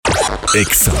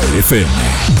Mexa FM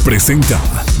presenta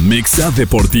Mexa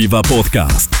Deportiva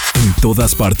Podcast. En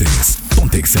todas partes,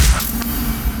 ponte Exa.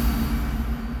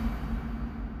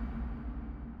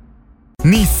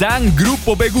 Nissan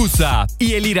Grupo Vegusa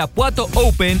y el Irapuato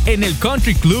Open en el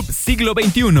Country Club Siglo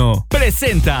XXI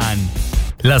presentan.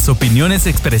 Las opiniones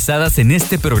expresadas en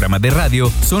este programa de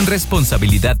radio son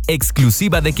responsabilidad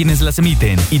exclusiva de quienes las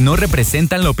emiten y no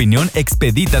representan la opinión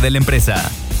expedita de la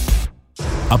empresa.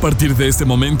 A partir de este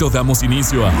momento damos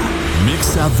inicio a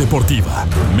Mexa Deportiva.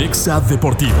 Mexa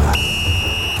Deportiva.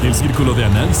 El círculo de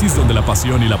análisis donde la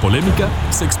pasión y la polémica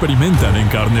se experimentan en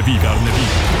carne viva.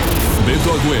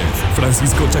 Beto Agüed,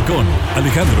 Francisco Chacón,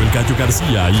 Alejandro El Gallo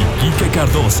García y Quique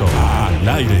Cardoso. Al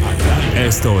aire.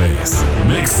 Esto es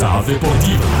Mexa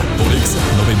Deportiva por Exa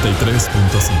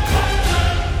 93.5.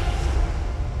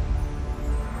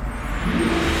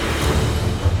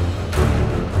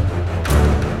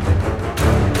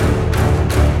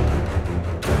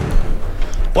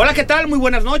 Hola, ¿qué tal? Muy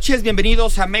buenas noches,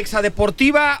 bienvenidos a Mexa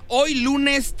Deportiva. Hoy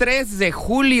lunes 3 de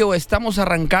julio estamos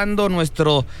arrancando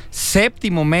nuestro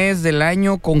séptimo mes del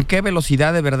año. Con qué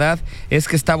velocidad de verdad es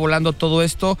que está volando todo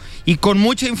esto y con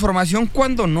mucha información,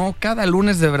 cuando no, cada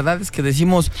lunes de verdad es que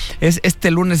decimos,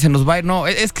 este lunes se nos va a ir, no,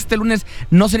 es que este lunes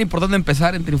no sé ni por dónde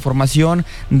empezar entre información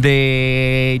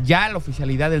de ya la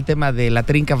oficialidad del tema de la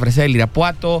Trinca fresera del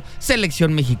Irapuato,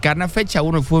 Selección Mexicana, fecha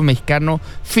 1 del fútbol mexicano,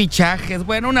 fichajes,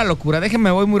 bueno, una locura.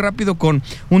 Voy muy rápido con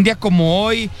un día como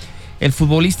hoy. El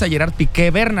futbolista Gerard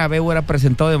Piqué Bernabéu era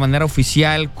presentado de manera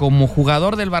oficial como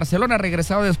jugador del Barcelona,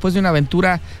 regresado después de una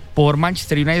aventura por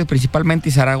Manchester United principalmente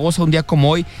y Zaragoza. Un día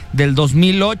como hoy del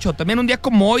 2008, también un día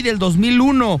como hoy del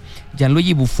 2001,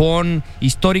 Gianluigi Buffon,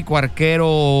 histórico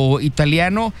arquero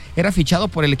italiano, era fichado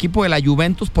por el equipo de la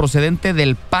Juventus procedente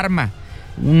del Parma.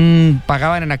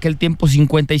 Pagaban en aquel tiempo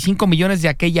 55 millones de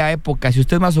aquella época. Si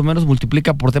usted más o menos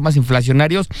multiplica por temas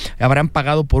inflacionarios, habrán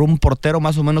pagado por un portero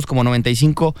más o menos como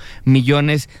 95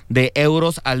 millones de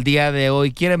euros al día de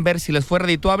hoy. ¿Quieren ver si les fue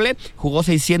redituable? Jugó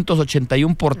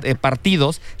 681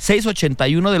 partidos,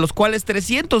 681, de los cuales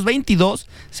 322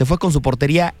 se fue con su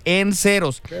portería en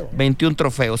ceros, 21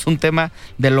 trofeos. Un tema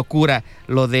de locura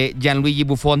lo de Gianluigi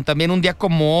Buffon. También un día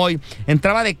como hoy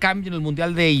entraba de cambio en el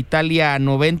Mundial de Italia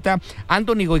 90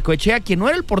 Anthony Goicoechea, quien no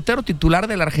era el portero titular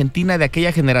de la Argentina de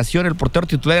aquella generación. El portero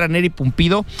titular era Neri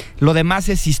Pumpido. Lo demás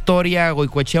es historia.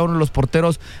 Goicoechea, uno de los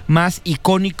porteros más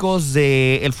icónicos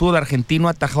del fútbol argentino,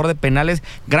 atajador de penales,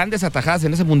 grandes atajadas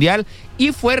en ese mundial,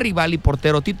 y fue rival y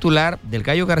portero titular del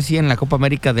Gallo García en la Copa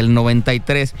América del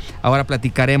 93. Ahora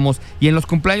platicaremos. Y en los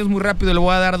cumpleaños, muy rápido, le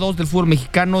voy a dar dos del fútbol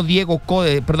mexicano: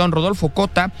 Rodolfo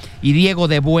Cota y Diego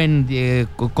de Buen.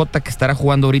 Cota, que estará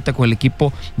jugando ahorita con el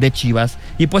equipo de Chivas.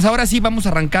 Y pues ahora sí, vamos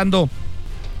arrancando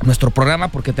nuestro programa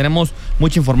porque tenemos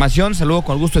mucha información. Saludo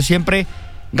con el gusto de siempre.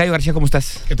 Gallo García, ¿cómo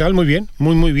estás? ¿Qué tal? Muy bien,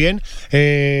 muy bien.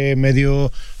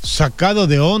 Medio sacado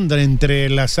de onda entre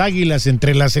las Águilas,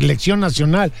 entre la selección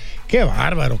nacional. Qué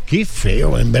bárbaro, qué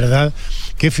feo, en verdad.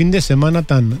 Qué fin de semana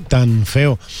tan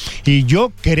feo. Y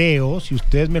yo creo, si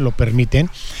ustedes me lo permiten,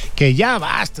 que ya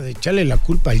basta de echarle la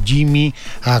culpa al Jimmy,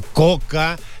 a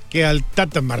Coca, que al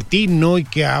Tata Martino y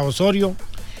que a Osorio.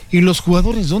 ¿Y los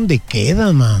jugadores dónde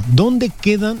quedan, ma? ¿Dónde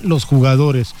quedan los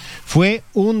jugadores? Fue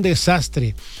un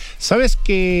desastre. ¿Sabes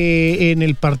que en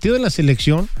el partido de la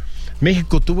selección,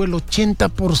 México tuvo el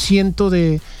 80%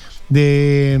 de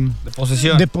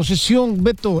posesión? De posesión,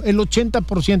 Beto, el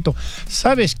 80%.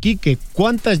 ¿Sabes, Quique,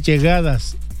 cuántas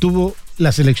llegadas tuvo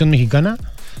la selección mexicana?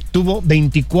 Tuvo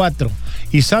 24.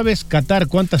 ¿Y sabes, Qatar,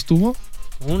 cuántas tuvo?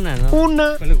 Una, ¿no?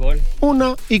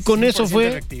 Una, y con eso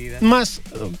fue más.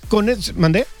 Con eso,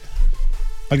 ¿mandé?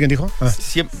 ¿Alguien dijo? 100%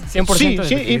 sí, de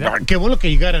efectividad. Qué bueno que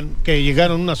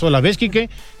llegaron una sola vez, Quique.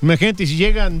 Imagínate, si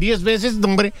llegan 10 veces,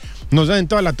 hombre, nos dan en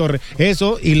toda la torre.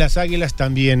 Eso, y las Águilas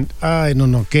también. Ay,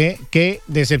 no, qué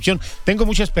decepción. Tengo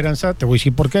mucha esperanza, te voy a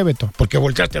decir por qué, Beto. Porque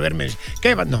volteaste a verme.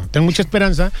 ¿Qué? No, tengo mucha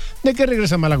esperanza de que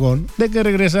regresa Malagón, de que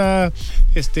regresa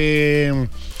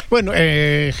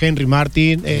Henry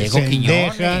Martin,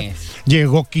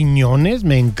 llegó Quiñones,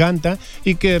 me encanta,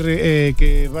 y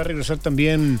que va a regresar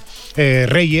también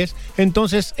Reyes.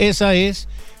 Entonces esa es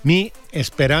mi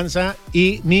esperanza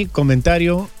y mi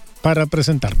comentario para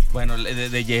presentarme. Bueno,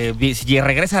 si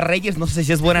regresa Reyes, no sé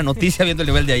si es buena noticia viendo el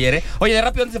nivel de ayer, ¿eh? Oye, de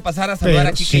rápido, antes de pasar a saludar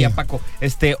a Kike y a Paco,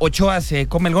 ¿Ochoa se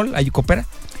come el gol? ¿Ahí coopera?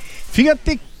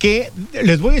 Fíjate que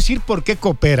les voy a decir por qué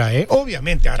coopera, ¿eh?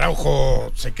 Obviamente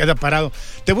Araujo se queda parado.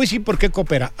 Te voy a decir por qué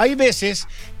coopera. Hay veces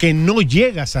que no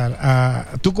llegas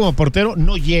tú como portero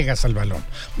no llegas al balón.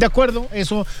 ¿De acuerdo?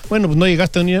 Eso, bueno, pues no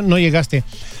llegaste.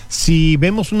 Si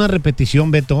vemos una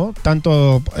repetición, Beto,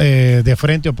 tanto de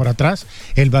frente o por atrás,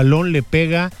 el balón le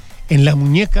pega en la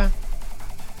muñeca.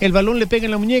 El balón le pega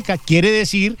en la muñeca. Quiere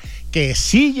decir que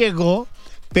sí llegó,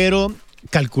 pero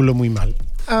calculó muy mal.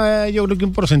 Yo creo que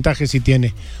un porcentaje sí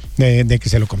tiene de que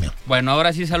se lo comió. Bueno,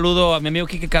 ahora sí saludo a mi amigo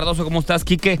Quique Cardoso. ¿Cómo estás,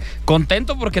 Quique?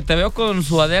 Contento porque te veo con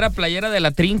sudadera playera de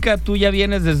la Trinca. ¿Tú ya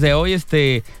vienes desde hoy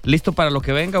listo para lo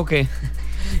que venga o qué?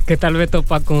 ¿Qué tal, Beto,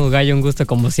 Paco, Gallo? Un gusto,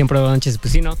 como siempre, buenas noches.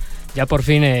 Pues sí, ¿no? Ya por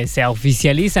fin se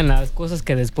oficializan las cosas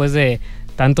que después de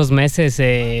tantos meses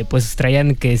pues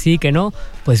traían que sí, que no,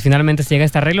 pues finalmente se llega a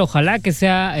este arreglo. Ojalá que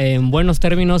sea en buenos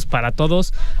términos para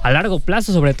todos, a largo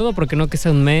plazo sobre todo, porque no que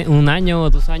sea un año o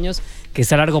 2 años, que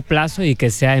sea a largo plazo y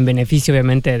que sea en beneficio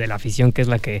obviamente de la afición, que es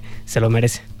la que se lo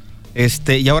merece.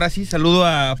 Y ahora sí, saludo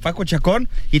a Paco Chacón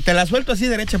y te la suelto así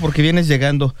derecha porque vienes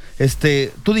llegando.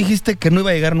 Tú dijiste que no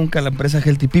iba a llegar nunca la empresa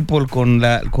Healthy People con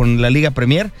la Liga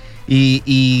Premier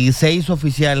y se hizo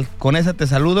oficial. Con esa te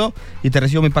saludo y te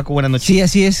recibo, mi Paco, buenas noches. Sí,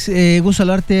 así es, gusto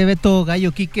saludarte, Beto,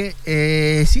 Gallo, Quique.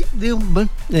 Sí, digo, bueno,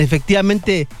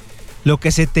 efectivamente lo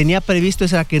que se tenía previsto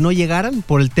era que no llegaran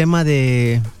por el tema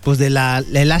del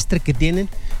lastre que tienen.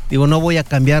 Digo, no voy a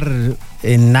cambiar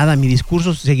en nada mi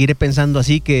discurso, seguiré pensando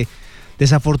así, que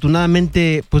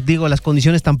desafortunadamente, pues digo, las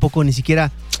condiciones tampoco ni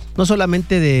siquiera, no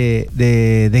solamente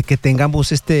de que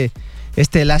tengamos este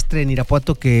lastre en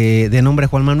Irapuato que de nombre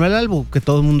Juan Manuel Albo, que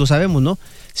todo el mundo sabemos, ¿no?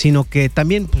 Sino que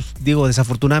también, pues digo,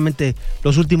 desafortunadamente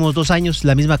los últimos 2 años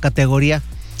la misma categoría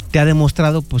te ha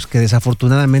demostrado pues que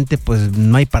desafortunadamente pues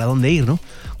no hay para dónde ir, ¿no?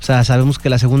 O sea, sabemos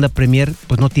que la segunda Premier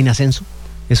pues no tiene ascenso,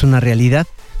 es una realidad,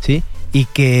 ¿sí? Y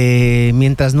que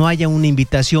mientras no haya una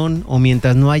invitación o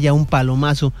mientras no haya un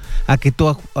palomazo a que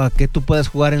tú puedas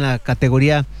jugar en la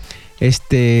categoría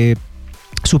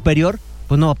superior,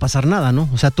 pues no va a pasar nada, ¿no?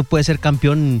 O sea, tú puedes ser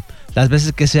campeón las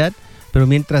veces que sean, pero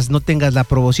mientras no tengas la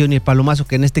promoción y el palomazo,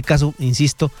 que en este caso,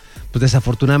 insisto, pues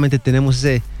desafortunadamente tenemos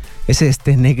ese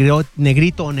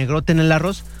negrito o negrote en el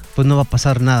arroz, pues no va a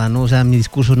pasar nada, ¿no? O sea, mi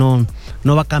discurso no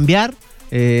va a cambiar,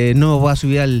 no me voy a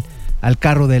subir al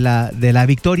carro de la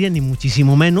victoria, ni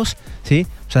muchísimo menos, ¿sí?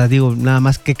 O sea, digo, nada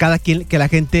más que que la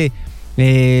gente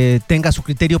tenga su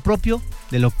criterio propio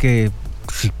de lo que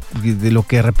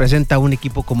representa un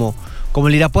equipo como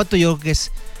el Irapuato. Yo creo que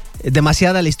es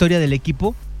demasiada la historia del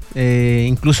equipo.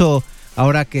 Incluso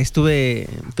ahora que tuve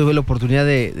la oportunidad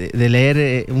de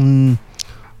leer un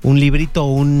librito,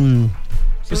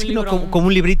 como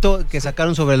un librito que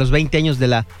sacaron sobre los 20 años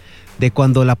de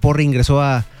cuando la Porra ingresó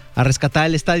a rescatar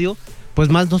el estadio, pues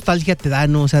más nostalgia te da,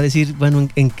 ¿no? O sea, decir, bueno,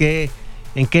 en qué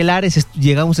lares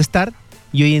llegamos a estar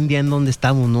y hoy en día en dónde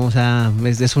estamos, ¿no? O sea,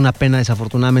 es una pena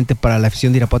desafortunadamente para la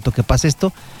afición de Irapuato que pase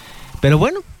esto, pero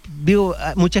bueno, digo,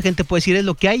 mucha gente puede decir es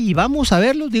lo que hay y vamos a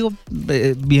verlo, digo,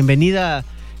 bienvenida,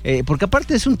 porque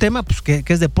aparte es un tema pues que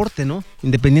es deporte, ¿no?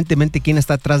 Independientemente quién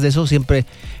está atrás de eso, siempre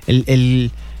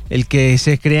el que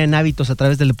se crea en hábitos a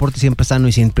través del deporte siempre es sano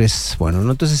y siempre es bueno,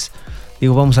 ¿no? Entonces,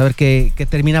 digo, vamos a ver qué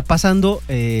termina pasando.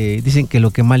 Dicen que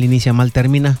lo que mal inicia, mal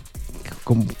termina.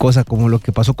 Cosa como lo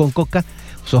que pasó con Coca,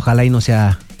 pues ojalá y no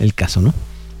sea el caso, ¿no?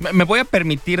 Me voy a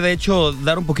permitir, de hecho,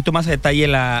 dar un poquito más a detalle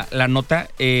la nota.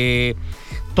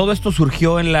 Todo esto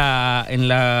surgió en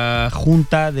la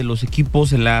junta de los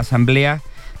equipos, en la asamblea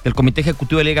del Comité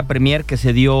Ejecutivo de Liga Premier que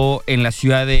se dio en la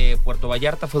ciudad de Puerto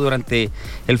Vallarta, fue durante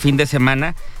el fin de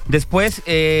semana. Después,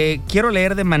 quiero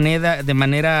leer de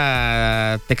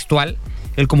manera textual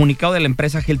el comunicado de la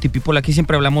empresa Healthy People. Aquí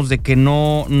siempre hablamos de que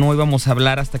no íbamos a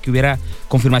hablar hasta que hubiera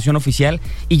confirmación oficial,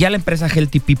 y ya la empresa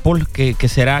Healthy People, que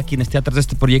será quien esté atrás de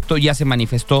este proyecto, ya se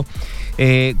manifestó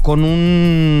con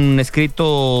un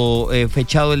escrito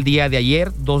fechado el día de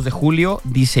ayer, 2 de julio,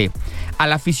 dice: a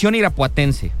la afición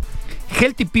irapuatense,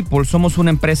 Healthy People somos una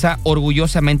empresa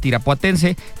orgullosamente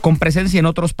irapuatense con presencia en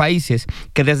otros países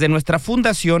que desde nuestra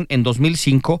fundación en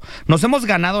 2005 nos hemos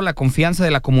ganado la confianza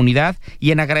de la comunidad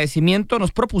y en agradecimiento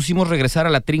nos propusimos regresar a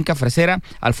la Trinca fresera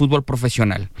al fútbol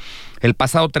profesional. El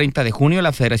pasado 30 de junio,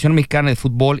 la Federación Mexicana de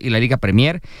Fútbol y la Liga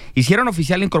Premier hicieron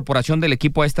oficial la incorporación del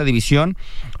equipo a esta división,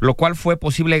 lo cual fue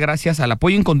posible gracias al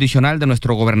apoyo incondicional de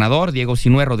nuestro gobernador, Diego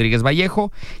Sinué Rodríguez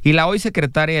Vallejo, y la hoy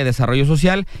secretaria de Desarrollo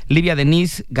Social, Livia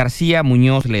Denise García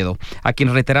Muñoz Ledo, a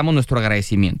quien reiteramos nuestro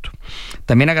agradecimiento.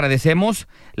 También agradecemos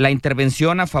la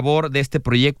intervención a favor de este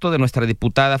proyecto de nuestra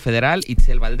diputada federal,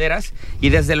 Itzel Valderas, y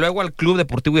desde luego al Club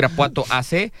Deportivo Irapuato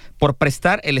AC por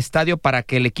prestar el estadio para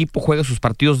que el equipo juegue sus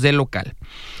partidos de local.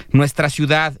 Nuestra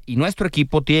ciudad y nuestro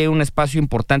equipo tienen un espacio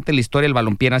importante en la historia del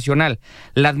balompié nacional.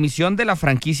 La admisión de la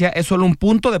franquicia es solo un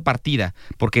punto de partida,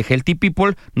 porque Healthy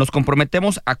People nos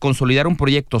comprometemos a consolidar un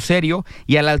proyecto serio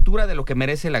y a la altura de lo que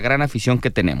merece la gran afición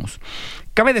que tenemos.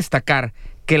 Cabe destacar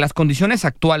que las condiciones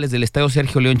actuales del Estadio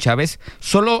Sergio León Chávez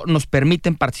solo nos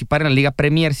permiten participar en la Liga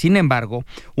Premier. Sin embargo,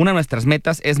 una de nuestras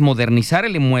metas es modernizar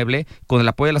el inmueble con el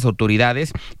apoyo de las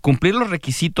autoridades, cumplir los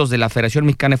requisitos de la Federación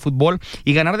Mexicana de Fútbol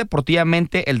y ganar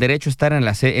deportivamente el derecho a estar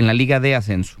en la Liga de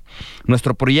Ascenso.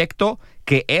 Nuestro proyecto,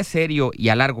 que es serio y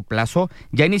a largo plazo,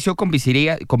 ya inició con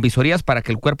visorías para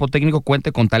que el cuerpo técnico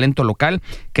cuente con talento local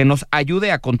que nos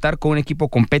ayude a contar con un equipo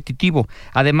competitivo.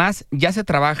 Además, ya se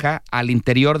trabaja al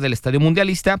interior del Estadio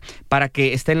Mundialista para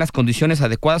que esté en las condiciones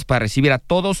adecuadas para recibir a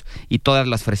todos y todas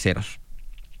las freseros.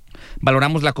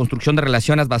 Valoramos la construcción de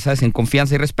relaciones basadas en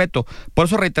confianza y respeto. Por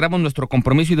eso reiteramos nuestro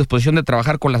compromiso y disposición de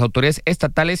trabajar con las autoridades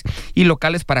estatales y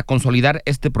locales para consolidar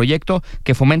este proyecto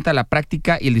que fomenta la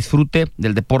práctica y el disfrute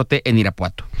del deporte en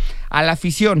Irapuato. A la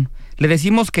afición, le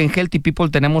decimos que en Healthy People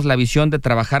tenemos la visión de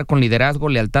trabajar con liderazgo,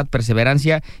 lealtad,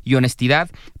 perseverancia y honestidad,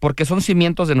 porque son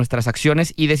cimientos de nuestras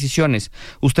acciones y decisiones.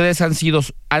 Ustedes han sido,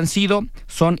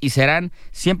 son y serán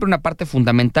siempre una parte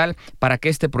fundamental para que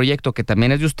este proyecto, que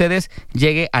también es de ustedes,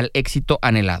 llegue al éxito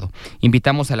anhelado.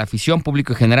 Invitamos a la afición,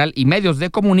 público en general y medios de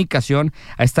comunicación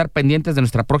a estar pendientes de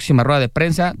nuestra próxima rueda de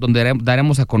prensa, donde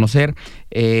daremos a conocer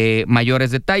mayores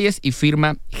detalles y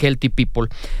firma Healthy People.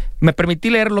 Me permití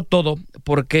leerlo todo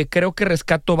porque creo que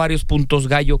rescato varios puntos,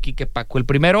 Gallo, Quique, Paco. El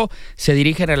primero se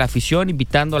dirige a la afición,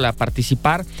 invitándola a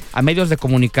participar, a medios de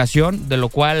comunicación, de lo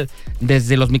cual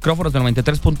desde los micrófonos del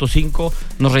 93.5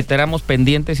 nos reiteramos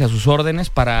pendientes y a sus órdenes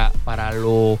para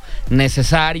lo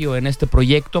necesario en este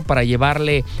proyecto, para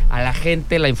llevarle a la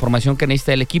gente la información que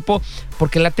necesita el equipo,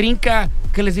 porque la Trinca,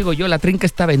 ¿qué les digo yo? La Trinca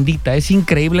está bendita, es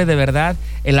increíble de verdad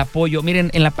el apoyo. Miren,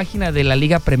 en la página de la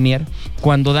Liga Premier,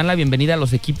 cuando dan la bienvenida a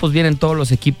los equipos, vienen todos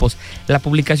los equipos. La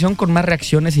publicación con más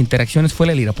reacciones e interacciones fue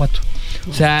la del Irapuato.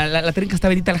 O sea, la Trinca está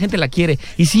bendita, la gente la quiere.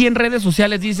 Y si en redes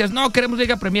sociales dices, no, queremos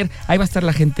Liga Premier, ahí va a estar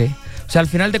la gente. O sea, al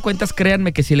final de cuentas,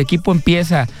 créanme que si el equipo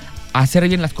empieza a hacer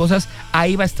bien las cosas,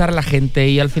 ahí va a estar la gente.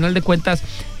 Y al final de cuentas,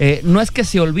 no es que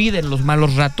se olviden los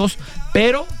malos ratos,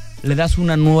 pero le das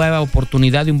una nueva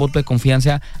oportunidad y un voto de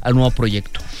confianza al nuevo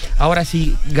proyecto. Ahora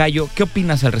sí, Gallo, ¿qué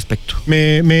opinas al respecto?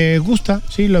 Me gusta,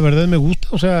 sí, la verdad me gusta,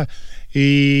 o sea,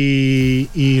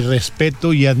 y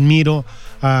respeto y admiro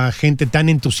a gente tan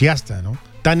entusiasta, ¿no?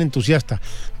 Tan entusiasta.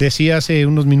 Decía hace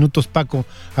unos minutos Paco,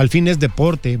 al fin es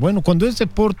deporte. Bueno, cuando es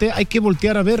deporte hay que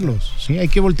voltear a verlos, ¿sí? Hay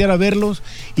que voltear a verlos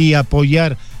y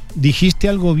apoyar. Dijiste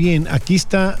algo bien, aquí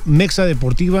está Mexa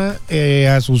Deportiva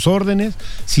a sus órdenes.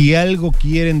 Si algo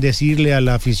quieren decirle a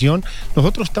la afición,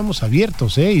 nosotros estamos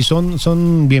abiertos, y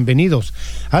son bienvenidos.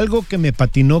 Algo que me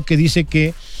patinó, que dice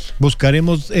que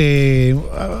buscaremos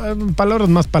palabras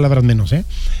más, palabras menos,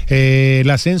 el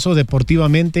ascenso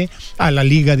deportivamente a la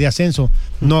Liga de Ascenso.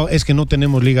 No, es que no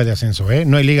tenemos Liga de Ascenso,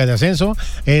 no hay Liga de Ascenso,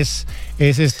 es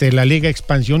la Liga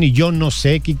Expansión, y yo no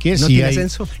sé, Quique, ¿no si tiene hay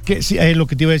ascenso? Si es lo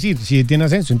que te iba a decir, si tiene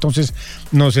ascenso. Entonces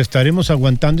nos estaremos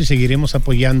aguantando y seguiremos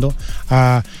apoyando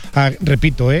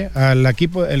repito, al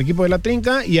equipo de la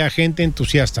Trinca y a gente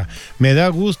entusiasta. Me da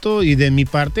gusto, y de mi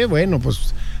parte, bueno,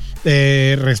 pues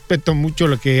respeto mucho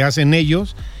lo que hacen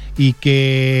ellos, y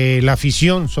que la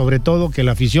afición, sobre todo, que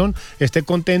la afición esté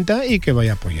contenta y que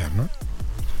vaya a apoyar, ¿no?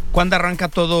 ¿Cuándo arranca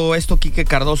todo esto, Quique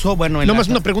Cardoso? Bueno, Nomás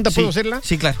una pregunta, ¿puedo hacerla?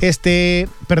 Sí, claro.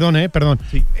 Perdón.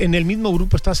 Sí. ¿En el mismo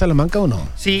grupo está Salamanca o no?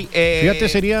 Sí. Fíjate,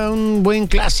 sería un buen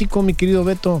clásico, mi querido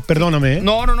Beto. Perdóname,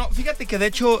 No. Fíjate que de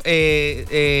hecho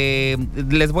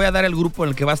les voy a dar el grupo en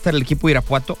el que va a estar el equipo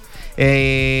Irapuato.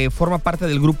 Forma parte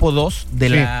del grupo 2 de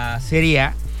la Serie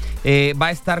A. Va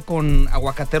a estar con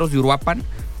Aguacateros de Uruapan,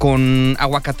 con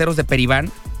Aguacateros de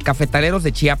Peribán, Cafetaleros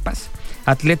de Chiapas,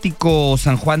 Atlético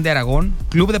San Juan de Aragón,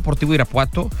 Club Deportivo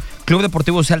Irapuato, Club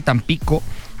Deportivo Social Tampico,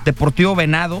 Deportivo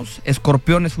Venados,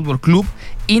 Escorpiones Fútbol Club,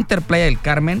 Interplaya del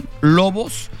Carmen,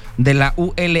 Lobos de la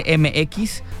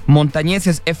ULMX,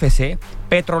 Montañeses FC,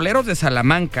 Petroleros de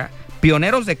Salamanca,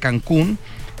 Pioneros de Cancún,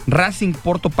 Racing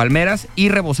Porto Palmeras y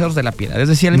Reboceros de La Piedad. Es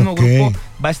decir, en el mismo grupo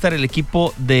va a estar el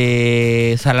equipo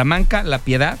de Salamanca, La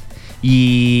Piedad,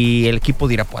 y el equipo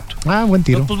de Irapuato. Buen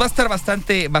tiro. Pues va a estar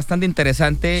bastante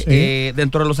interesante. Sí.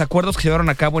 Dentro de los acuerdos que se llevaron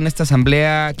a cabo en esta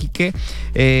asamblea, Quique,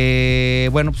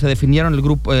 pues se definieron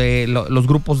los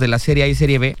grupos de la Serie A y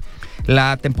Serie B.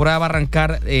 La temporada va a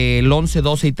arrancar el 11,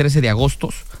 12 y 13 de agosto.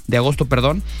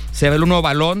 Se ve un nuevo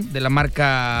balón de la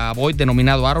marca Void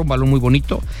denominado Arrow, un balón muy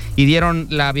bonito, y dieron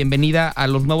la bienvenida a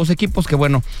los nuevos equipos, que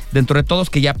bueno, dentro de todos,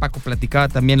 que ya Paco platicaba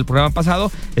también el programa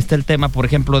pasado, está el tema, por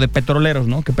ejemplo, de Petroleros,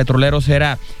 ¿no? Que Petroleros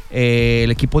era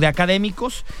el equipo de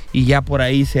Académicos, y ya por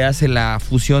ahí se hace la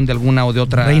fusión de alguna o de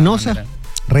otra Reynosa, manera.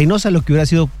 Reynosa, lo que hubiera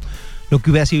sido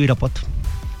Irapuato.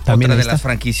 También otra de está. las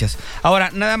franquicias. Ahora,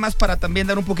 nada más para también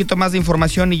dar un poquito más de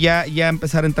información y ya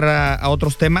empezar a entrar a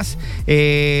otros temas.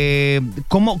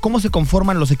 ¿Cómo se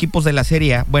conforman los equipos de la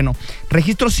Serie A? Bueno,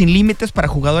 registros sin límites para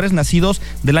jugadores nacidos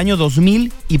del año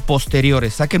 2000 y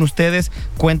posteriores. Saquen ustedes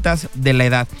cuentas de la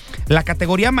edad. La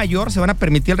categoría mayor se van a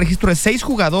permitir el registro de 6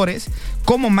 jugadores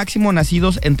como máximo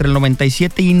nacidos entre el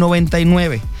 97 y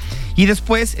 99. Y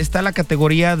después está la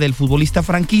categoría del futbolista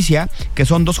franquicia, que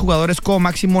son 2 jugadores como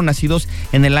máximo nacidos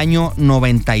en el año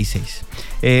 96.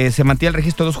 Se mantiene el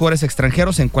registro de 2 jugadores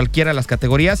extranjeros en cualquiera de las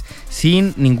categorías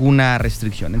sin ninguna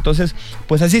restricción. Entonces,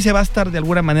 pues así se va a estar de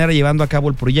alguna manera llevando a cabo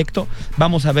el proyecto.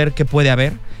 Vamos a ver qué puede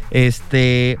haber.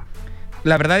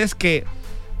 La verdad es que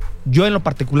yo en lo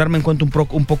particular me encuentro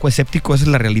un poco escéptico, esa es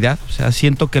la realidad. O sea,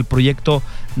 siento que el proyecto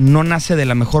no nace de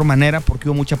la mejor manera porque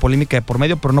hubo mucha polémica de por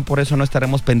medio, pero no por eso no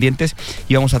estaremos pendientes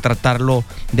y vamos a tratarlo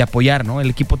de apoyar, ¿no?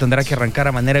 El equipo tendrá que arrancar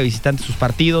a manera de visitante sus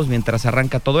partidos mientras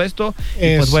arranca todo esto.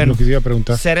 Y pues bueno, lo que te iba a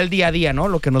preguntar. Será el día a día, ¿no?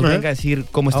 Lo que nos venga a decir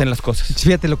cómo estén las cosas.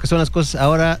 Fíjate lo que son las cosas.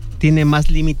 Ahora tiene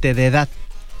más límite de edad.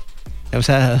 O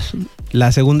sea,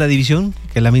 la segunda división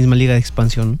que la misma liga de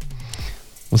expansión, ¿no?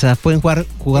 O sea, pueden jugar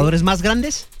jugadores más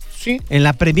grandes. Sí. En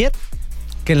la Premier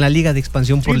que en la liga de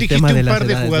expansión por el tema de las edades. Un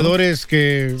par de jugadores, ¿no?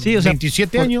 Que sí, o sea,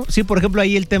 27 años. Sí, por ejemplo,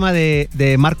 ahí el tema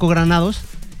de Marco Granados,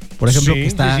 por ejemplo, Sí, que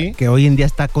está sí. que hoy en día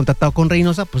está contratado con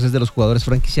Reynosa, pues es de los jugadores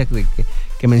franquicia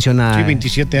que menciona. Sí,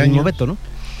 27 el años. Beto, ¿no?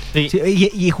 Sí. Sí,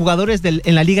 y jugadores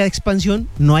en la liga de expansión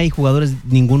no hay jugadores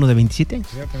ninguno de 27 años.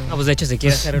 No, pues de hecho se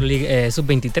quiere hacer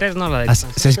sub-23, ¿no? La de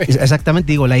expansión.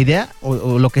 Exactamente, digo, la idea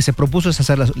o lo que se propuso es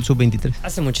hacer la sub-23.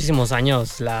 Hace muchísimos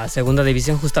años la segunda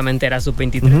división justamente era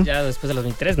sub-23, ya después de los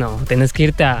 23 no, tenés que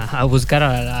irte a buscar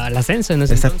al ascenso en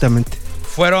ese Exactamente.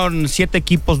 Fueron 7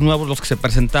 equipos nuevos los que se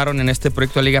presentaron en este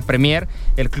proyecto de Liga Premier.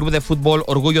 El Club de Fútbol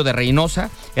Orgullo de Reynosa,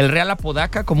 el Real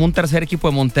Apodaca como un tercer equipo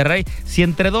de Monterrey. Si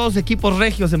entre 2 equipos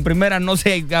regios en primera no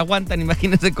se aguantan,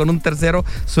 imagínense con un tercero,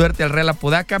 suerte al Real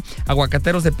Apodaca.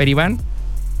 Aguacateros de Peribán,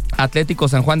 Atlético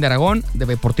San Juan de Aragón, de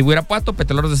Deportivo Irapuato,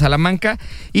 Petroleros de Salamanca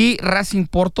y Racing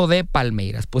Porto de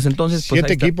Palmeiras. Pues entonces...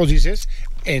 7 equipos, dices,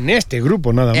 en este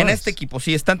grupo nada más. En este equipo,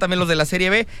 sí, están también los de la Serie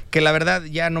B, que la verdad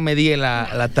ya no me di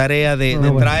la tarea de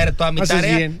traer toda mi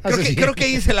tarea. Creo que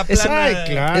hice la plana.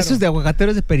 Claro. Esos de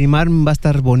Aguacateros de Perimar va a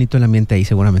estar bonito el ambiente ahí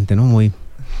seguramente, ¿no? Muy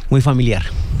familiar.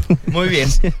 Muy bien.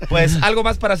 Pues algo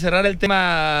más para cerrar el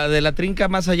tema de la Trinca,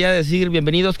 más allá de decir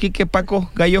bienvenidos, Quique,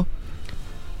 Paco, Gallo.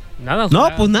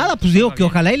 Nada, pues digo que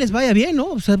ojalá y les vaya bien, ¿no?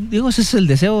 O sea, digo, ese es el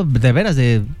deseo de veras,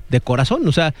 de corazón.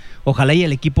 O sea, ojalá y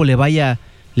el equipo le vaya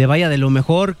de lo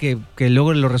mejor, que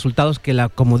logre los resultados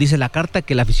como dice la carta,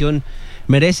 que la afición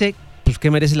merece. Pues,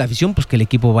 ¿qué merece la afición? Pues que el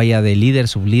equipo vaya de líder,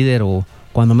 sublíder o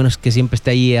cuando menos que siempre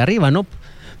esté ahí arriba, ¿no?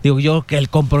 Digo yo que el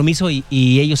compromiso y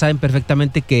ellos saben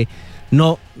perfectamente que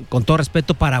no, con todo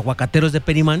respeto para Aguacateros de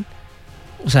Perimán,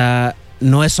 o sea,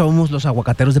 no somos los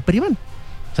Aguacateros de Perimán.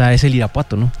 O sea, es el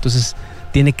Irapuato, ¿no? Entonces,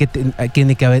 tiene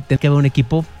que haber un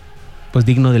equipo pues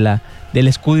digno del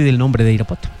escudo y del nombre de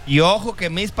Irapuato. Y ojo que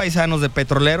mis paisanos de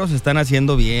Petroleros están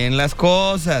haciendo bien las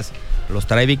cosas. Los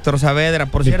trae Víctor Saavedra.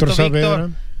 Por cierto,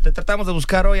 Víctor, te tratamos de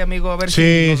buscar hoy, amigo, a ver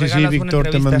si nos regalas una Víctor, te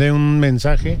entrevista. mandé un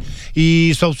mensaje.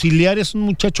 Y su auxiliar es un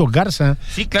muchacho Garza,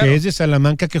 Sí, claro. que es de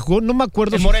Salamanca, que jugó, no me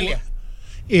acuerdo. En Morelia.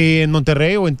 En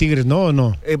Monterrey o en Tigres,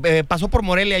 no. Pasó por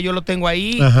Morelia, yo lo tengo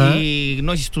ahí. Ajá. Y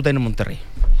no hiciste tú en Monterrey.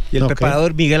 Y el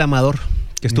preparador Miguel Amador,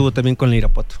 que estuvo también con el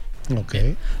Irapuato. Ok.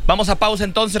 Vamos a pausa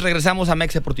entonces, regresamos a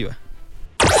Mexa Deportiva.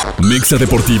 Mexa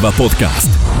Deportiva Podcast.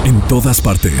 En todas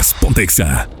partes.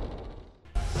 Pontexa.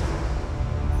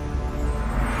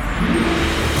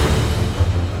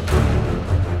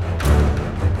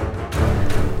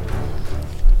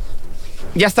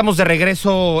 Ya estamos de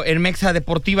regreso en Mexa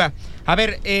Deportiva. A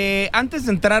ver, antes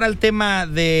de entrar al tema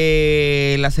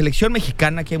de la selección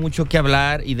mexicana, que hay mucho que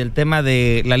hablar, y del tema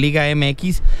de la Liga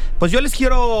MX, pues yo les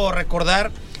quiero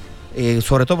recordar,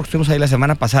 sobre todo porque estuvimos ahí la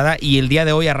semana pasada y el día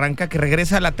de hoy arranca, que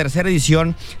regresa la tercera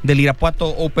edición del Irapuato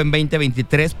Open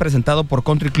 2023 presentado por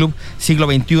Country Club Siglo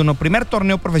XXI, primer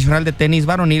torneo profesional de tenis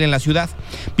varonil en la ciudad.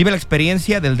 Vive la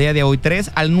experiencia del día de hoy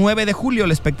 3 al 9 de julio.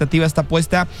 La expectativa está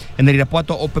puesta en el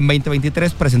Irapuato Open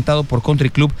 2023 presentado por Country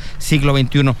Club Siglo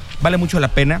XXI. Vale mucho la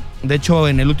pena. De hecho,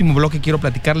 en el último bloque quiero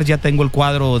platicarles, ya tengo el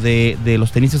cuadro de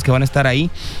los tenistas que van a estar ahí.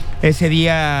 Ese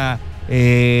día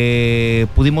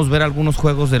pudimos ver algunos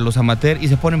juegos de los amateurs y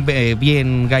se ponen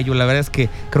bien, Gallo. La verdad es que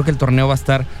creo que el torneo va a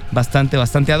estar bastante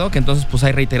ad hoc. Entonces pues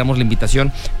ahí reiteramos la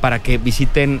invitación para que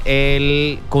visiten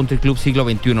el Country Club Siglo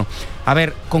XXI. A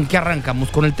ver, ¿con qué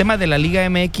arrancamos? Con el tema de la Liga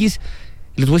MX.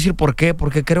 Les voy a decir por qué,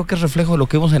 porque creo que es reflejo de lo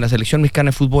que vimos en la Selección Mexicana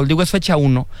de Fútbol. Digo, es fecha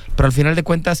 1, pero al final de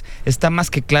cuentas está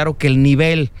más que claro que el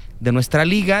nivel de nuestra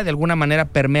liga de alguna manera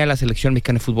permea la Selección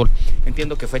Mexicana de Fútbol.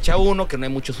 Entiendo que fecha 1, que no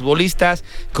hay muchos futbolistas,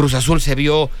 Cruz Azul se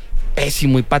vio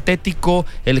pésimo y patético,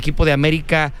 el equipo de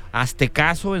América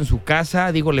aztecaso en su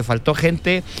casa, digo, le faltó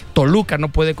gente, Toluca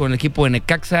no puede con el equipo de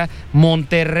Necaxa,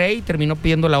 Monterrey terminó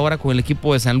pidiendo la hora con el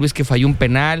equipo de San Luis que falló un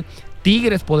penal,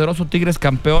 Tigres, poderoso Tigres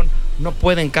campeón, no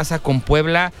puede en casa con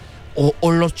Puebla.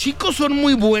 O los chicos son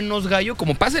muy buenos, Gallo,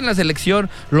 como pasa en la selección,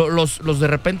 los de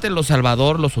repente los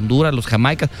Salvador, los Honduras, los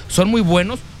Jamaicas, son muy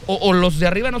buenos, o los de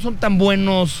arriba no son tan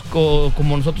buenos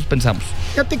como nosotros pensamos.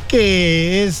 Fíjate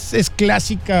que es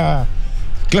clásicos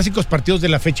partidos de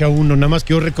la fecha 1, nada más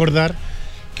quiero recordar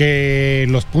que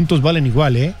los puntos valen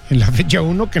igual, en la fecha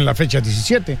 1 que en la fecha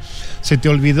 17. Se te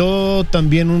olvidó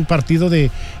también un partido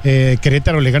de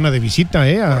Querétaro le gana de visita,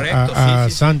 Correcto, a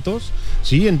sí. Santos.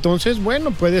 Sí, entonces,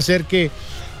 bueno, puede ser que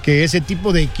ese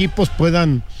tipo de equipos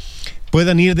puedan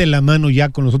ir de la mano ya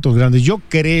con los otros grandes. Yo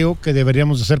creo que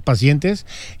deberíamos de ser pacientes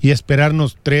y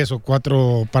esperarnos 3 o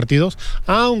 4 partidos,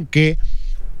 aunque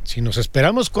si nos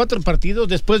esperamos 4 partidos,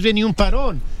 después viene un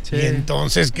parón. Sí. Y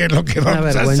entonces, ¿qué es lo que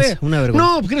vamos a hacer? Una vergüenza.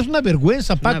 No, porque es una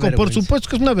vergüenza, Paco. Por supuesto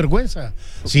que es una vergüenza.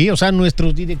 Sí, o sea,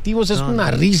 nuestros directivos es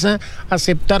una risa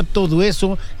aceptar todo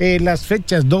eso, las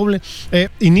fechas dobles.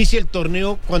 Inicia el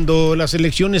torneo cuando la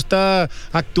selección está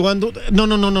actuando.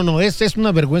 No. Es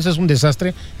una vergüenza, es un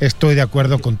desastre. Estoy de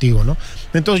acuerdo contigo, ¿no?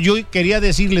 Entonces, yo quería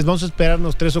decirles, vamos a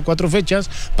esperarnos 3 o 4 fechas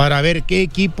para ver qué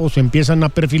equipos empiezan a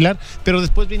perfilar, pero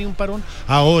después viene un parón.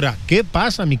 Ahora, ¿qué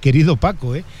pasa, mi querido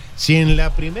Paco? Si en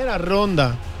la primera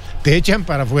ronda te echan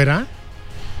para afuera,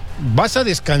 vas a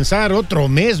descansar otro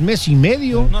mes y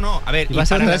medio. No, a ver. ¿Y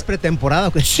vas a ver pretemporada?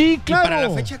 ¿O qué? Sí, claro. Y para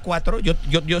la fecha 4,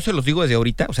 yo se los digo desde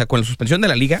ahorita, o sea, con la suspensión de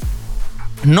la liga,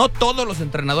 no todos los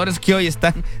entrenadores que hoy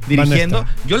están dirigiendo,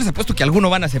 yo les apuesto que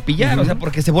algunos van a cepillar, o sea,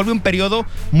 porque se vuelve un periodo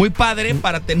muy padre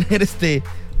para tener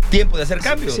tiempo de hacer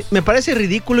cambios. Sí, me parece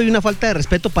ridículo y una falta de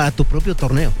respeto para tu propio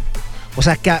torneo. O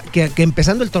sea, que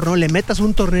empezando el torneo le metas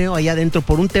un torneo ahí adentro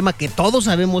por un tema que todos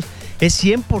sabemos es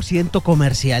 100%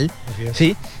 comercial,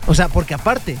 ¿sí? O sea, porque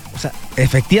aparte, o sea,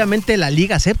 efectivamente la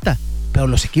liga acepta, pero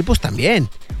los equipos también.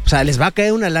 O sea, les va a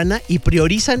caer una lana y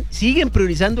siguen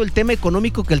priorizando el tema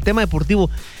económico que el tema deportivo.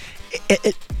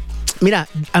 Mira,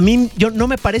 a mí no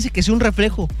me parece que sea un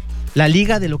reflejo la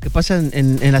liga de lo que pasa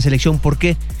en la selección. ¿Por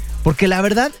qué? Porque la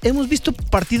verdad hemos visto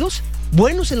partidos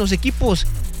buenos en los equipos.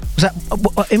 O sea,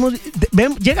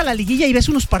 llega la liguilla y ves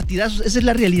unos partidazos. Esa es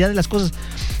la realidad de las cosas.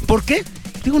 ¿Por qué?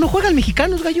 Digo, no juegan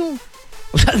mexicanos, Gallo.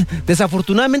 O sea,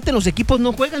 desafortunadamente los equipos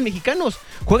no juegan mexicanos,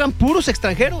 juegan puros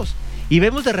extranjeros. Y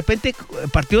vemos de repente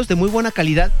partidos de muy buena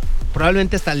calidad,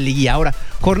 probablemente hasta la liguilla. Ahora,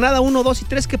 jornada 1, 2 y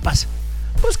 3, ¿qué pasa?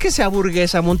 Pues que se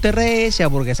aburguesa Monterrey, se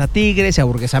aburguesa Tigres, se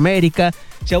aburguesa América,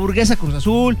 se aburguesa Cruz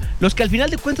Azul, los que al final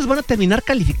de cuentas van a terminar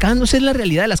calificando. Esa es la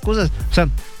realidad de las cosas. O sea,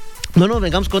 no nos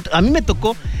vengamos contra. A mí me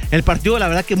tocó el partido, la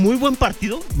verdad que muy buen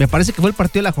partido. Me parece que fue el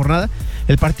partido de la jornada.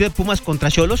 El partido de Pumas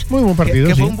contra Xolos. Muy buen partido.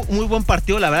 Que fue un muy buen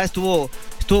partido, la verdad. Estuvo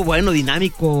bueno,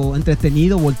 dinámico,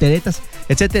 entretenido, volteretas,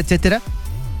 etcétera, etcétera.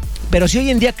 Pero sí hoy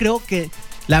en día creo que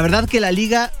la verdad que la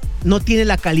liga no tiene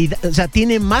la calidad, o sea,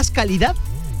 tiene más calidad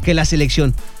que la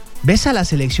selección. Ves a la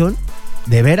selección,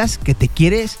 de veras que te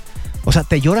quieres, o sea,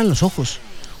 te lloran los ojos.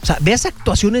 O sea, ves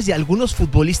actuaciones de algunos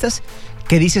futbolistas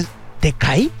que dices, ¿te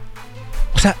cae?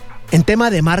 O sea, en tema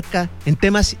de marca, en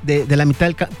temas de la mitad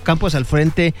del campo hacia el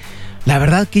frente, la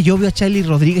verdad que yo veo a Charlie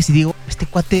Rodríguez y digo, este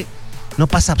cuate no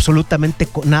pasa absolutamente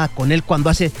nada con él. Cuando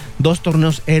hace 2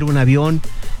 torneos era un avión.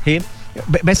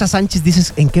 Ves a Sánchez,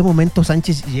 dices, ¿en qué momento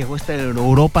Sánchez llegó a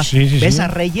Europa? Ves a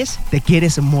Reyes, te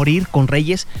quieres morir con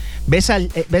Reyes. Ves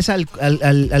al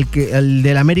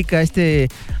del América,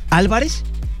 Álvarez,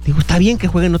 digo, está bien que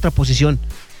juegue en otra posición,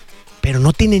 pero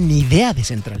no tiene ni idea de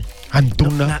central.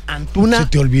 Antuna. Se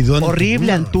te olvidó Antuna.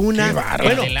 Horrible Antuna. Qué bárbaro.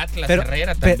 Bueno, el Atlas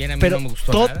Herrera también a mí no me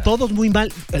gustó nada. Todos muy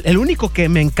mal. El único que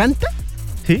me encanta,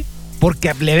 ¿sí?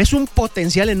 Porque le ves un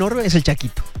potencial enorme, es el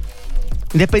Chaquito.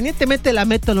 Independientemente de la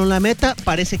meta o no la meta,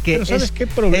 parece que pero ¿sabes qué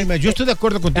problema? Yo estoy de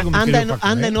acuerdo contigo.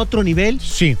 Anda en otro nivel.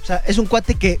 Sí. O sea, es un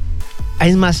cuate que,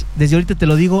 es más, desde ahorita te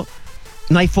lo digo,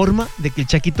 no hay forma de que el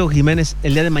Chaquito Jiménez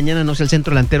el día de mañana no sea el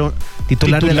centro delantero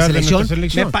titular de la selección.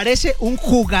 Me parece un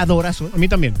jugadorazo. A mí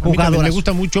también. Me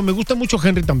gusta mucho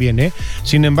Henry también,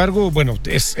 Sin embargo, bueno,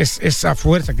 es esa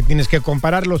fuerza que tienes que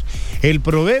compararlos. El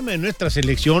problema en nuestra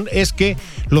selección es que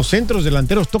los centros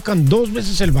delanteros tocan 2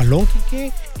 veces el balón.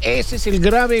 ¿Qué? Ese es el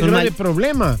grave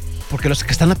problema. Porque los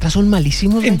que están atrás son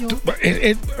malísimos.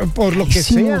 Por lo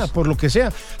que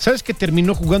sea. ¿Sabes que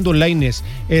terminó jugando Lainez,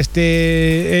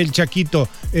 el Chaquito,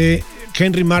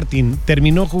 Henry Martin,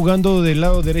 terminó jugando del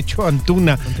lado derecho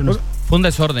Antuna. Fue un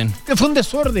desorden. Fue un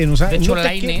desorden, o sea, De hecho,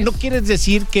 no quieres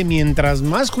decir que mientras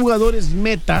más jugadores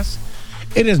metas,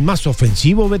 eres más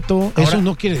ofensivo, Beto. Ahora, eso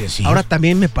no quiere decir. Ahora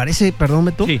también me parece, perdón,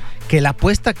 Beto, Sí. que la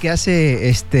apuesta que hace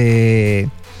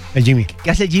el Jimmy.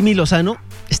 que hace Jimmy Lozano,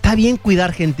 está bien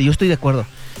cuidar gente, yo estoy de acuerdo.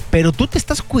 Pero tú te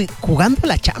estás jugando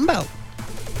la chamba.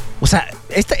 O sea,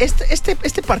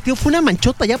 este partido fue una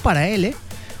manchota ya para él, ¿eh?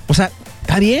 O sea,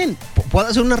 está bien, puede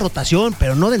hacer una rotación,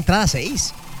 pero no de entrada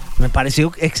 6. Me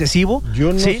pareció excesivo.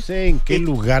 Yo no ¿sí? sé en qué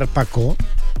lugar, Paco,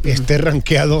 esté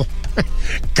rankeado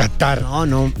Qatar.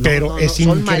 No, pero es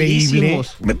son increíble.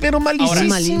 malísimos. Pero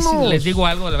malísimo. Les digo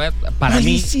algo, la verdad, para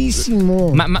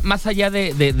malísimo. mí, más allá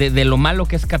de lo malo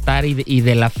que es Qatar y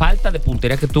de la falta de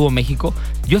puntería que tuvo México,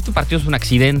 este partido es un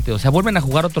accidente. O sea, vuelven a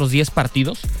jugar otros 10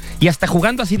 partidos y hasta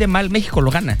jugando así de mal, México lo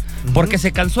gana. Porque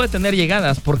se cansó de tener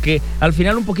llegadas, porque al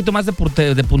final un poquito más de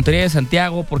puntería de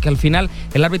Santiago, porque al final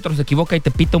el árbitro se equivoca y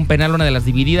te pita un penal una de las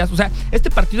divididas. O sea,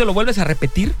 este partido lo vuelves a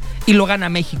repetir y lo gana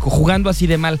México, jugando así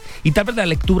de mal. Y tal vez la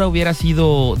lectura hubiera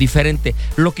sido diferente.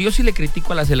 Lo que yo sí le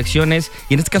critico a las selecciones,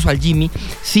 y en este caso al Jimmy,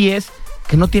 sí es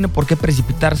que no tiene por qué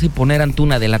precipitarse y poner a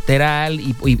Antuna de lateral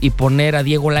y poner a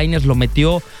Diego Lainez, lo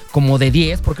metió como de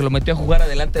 10, porque lo metió a jugar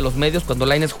adelante de los medios cuando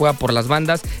Lainez juega por las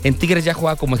bandas. En Tigres ya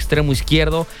juega como extremo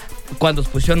izquierdo, cuando su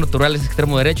posición natural es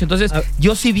extremo derecho. Entonces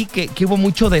yo sí vi que hubo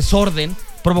mucho desorden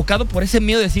provocado por ese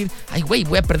miedo de decir, ay, güey,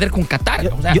 voy a perder con Qatar.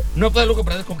 O sea, no puedo luego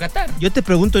perder con Qatar. Yo te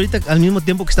pregunto ahorita, al mismo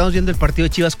tiempo que estamos viendo el partido de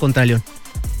Chivas contra León,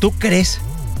 ¿tú crees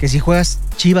que si juegas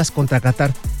Chivas contra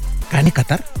Qatar, gane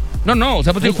Qatar? No, o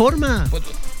sea, pues no hay forma.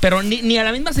 Pero ni a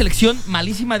la misma selección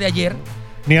malísima de ayer,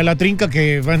 Ni a la Trinca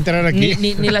que va a entrar aquí.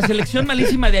 Ni la selección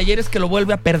malísima de ayer es que lo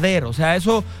vuelve a perder. O sea,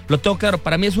 eso lo tengo claro.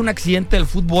 Para mí es un accidente del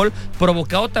fútbol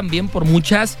provocado también por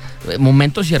muchos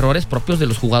momentos y errores propios de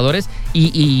los jugadores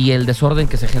y el desorden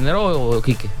que se generó,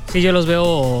 Quique. Sí, yo los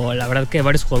veo, la verdad, que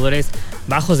varios jugadores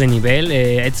bajos de nivel.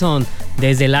 Edson,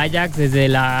 desde el Ajax, desde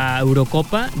la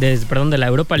Eurocopa, de la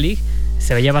Europa League,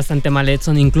 se veía bastante mal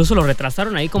Edson, incluso lo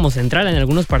retrasaron ahí como central en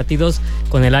algunos partidos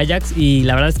con el Ajax y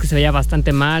la verdad es que se veía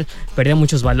bastante mal, perdía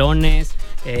muchos balones.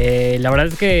 La verdad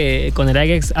es que con el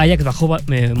Ajax bajó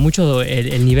mucho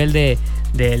el nivel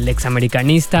del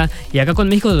examericanista, y acá con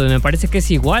México me parece que es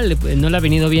igual, no le ha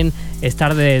venido bien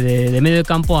estar de medio de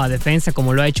campo a defensa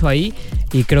como lo ha hecho ahí,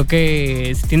 y creo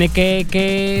que tiene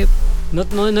que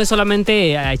no es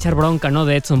solamente a echar bronca, ¿no?,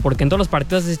 de Edson, porque en todos los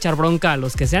partidos es echar bronca a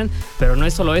los que sean, pero no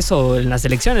es solo eso en las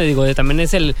selecciones, digo, también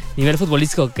es el nivel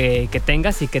futbolístico que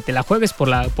tengas y que te la juegues por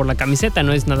la camiseta,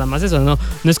 no es nada más eso, no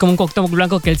es como un Cuauhtémoc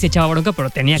Blanco que él sí echaba bronca, pero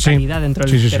tenía calidad dentro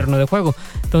del terreno de juego.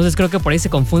 Entonces creo que por ahí se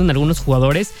confunden algunos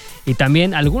jugadores y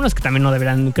también algunos que también no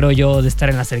deberán, creo yo, de estar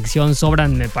en la selección,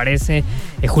 sobran, me parece.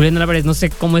 Julián Álvarez, no sé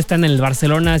cómo está en el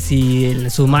Barcelona, si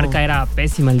su marca era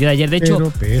pésima el día de ayer, de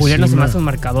hecho, Julián no se me hace un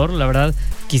marcador, la verdad.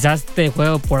 Quizás te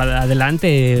juego por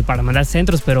adelante para mandar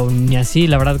centros, pero ni así,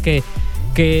 la verdad que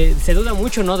se duda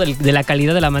mucho, ¿no?, de la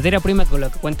calidad de la materia prima con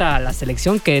lo que cuenta la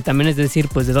selección, que también es decir,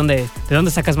 pues de dónde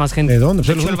sacas más gente. ¿De dónde?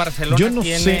 De hecho, el Barcelona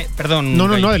tiene, perdón. No,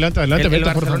 adelante. El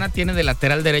Barcelona tiene de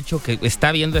lateral derecho, que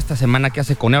está viendo esta semana que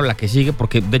hace Coneo, la que sigue,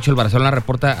 porque de hecho el Barcelona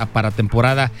reporta para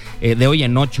temporada de hoy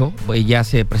en 8, ya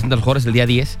se presentan los jugadores el día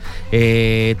 10.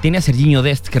 Tiene a Serginho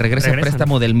Dest, que regresa a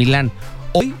préstamo del Milán.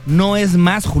 Hoy no es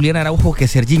más Julián Araujo que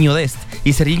Serginho Dest.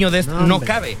 Y Serginho Dest no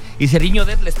cabe. Y Serginho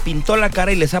Dest les pintó la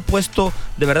cara y les ha puesto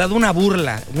de verdad una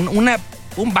burla,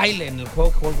 un baile en el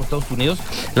juego que juega con Estados Unidos,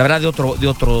 la verdad de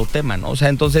otro tema, ¿no? O sea,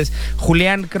 entonces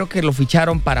Julián creo que lo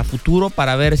ficharon para futuro,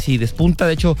 para ver si despunta.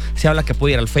 De hecho, se habla que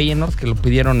puede ir al Feyenoord, que lo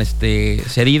pidieron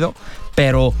cedido.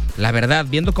 Pero la verdad,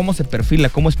 viendo cómo se perfila,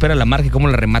 cómo espera la marca y cómo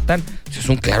la rematan, es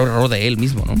un claro error de él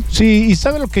mismo, ¿no? Sí, y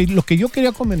sabe lo que yo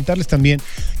quería comentarles también,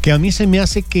 que a mí se me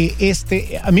hace que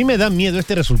a mí me da miedo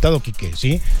este resultado, Quique,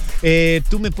 ¿sí?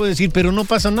 Tú me puedes decir, pero no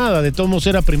pasa nada, de todos modos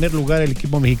era primer lugar el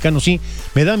equipo mexicano, sí.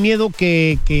 Me da miedo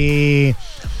que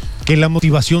la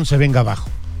motivación se venga abajo.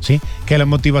 ¿Sí? Que la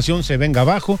motivación se venga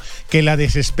abajo, que la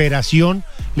desesperación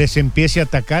les empiece a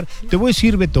atacar. Te voy a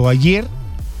decir, Beto, ayer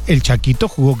el Chaquito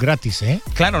jugó gratis, ¿eh?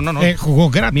 Claro, no. Jugó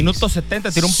gratis. Minuto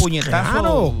 70, tiró un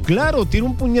puñetazo. Claro, tiró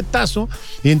un puñetazo.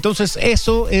 Y entonces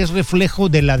eso es reflejo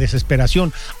de la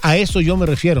desesperación. A eso yo me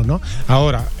refiero, ¿no?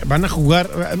 Ahora, van a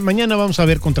jugar, mañana vamos a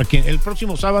ver contra quién. El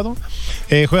próximo sábado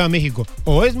juega México.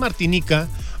 O es Martinica,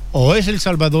 o es El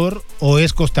Salvador, o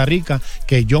es Costa Rica,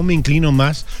 que yo me inclino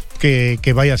más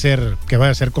que vaya a ser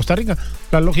Costa Rica.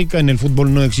 La lógica en el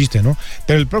fútbol no existe, ¿no?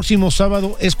 Pero el próximo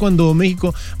sábado es cuando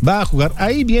México va a jugar.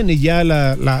 Ahí viene ya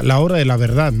la hora de la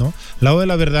verdad, ¿no? La hora de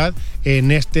la verdad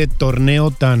en este torneo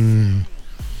tan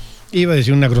Iba a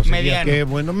decir una grosería. Mediano. Qué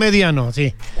bueno, mediano,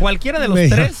 sí. Cualquiera de los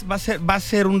tres va a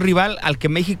ser un rival al que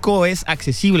México es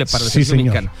accesible para la selección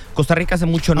mexicana. Costa Rica hace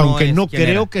mucho no Aunque es no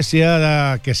creo que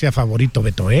sea favorito,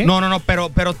 Beto, ¿eh? No,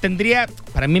 pero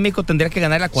para mí México tendría que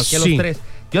ganarle a cualquiera de los tres.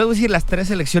 Yo debo decir las tres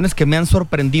selecciones que me han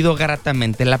sorprendido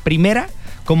gratamente. La primera,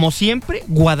 como siempre,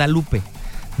 Guadalupe.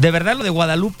 De verdad, lo de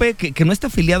Guadalupe, que no está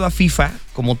afiliado a FIFA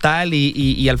como tal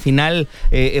y al final,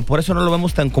 por eso no lo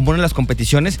vemos tan común en las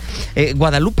competiciones.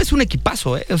 Guadalupe es un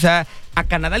equipazo, ¿eh? O sea, a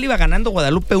Canadá le iba ganando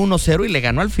Guadalupe 1-0 y le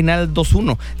ganó al final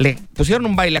 2-1. Le pusieron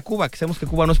un baile a Cuba, que sabemos que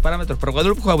Cuba no es parámetro, pero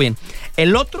Guadalupe juega bien.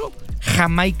 El otro,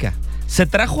 Jamaica. Se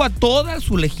trajo a toda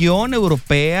su legión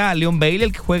europea, a Leon Bailey,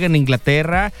 el que juega en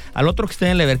Inglaterra, al otro que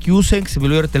está en Leverkusen, que se me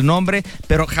olvidó ahorita el nombre,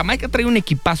 pero Jamaica trae un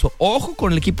equipazo. Ojo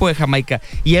con el equipo de Jamaica.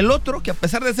 Y el otro, que a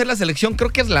pesar de ser la selección, creo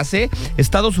que es la C,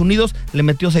 Estados Unidos, le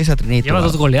metió 6 a Trinidad. Lleva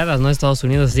 2 goleadas, ¿no? Estados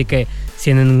Unidos, así que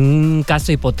si en un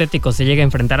caso hipotético se llega a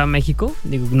enfrentar a México,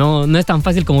 digo, no es tan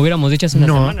fácil como hubiéramos dicho hace una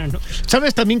semana, ¿no?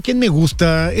 ¿Sabes también quién me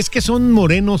gusta? Es que son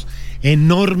morenos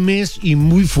enormes y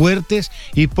muy fuertes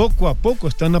y poco a poco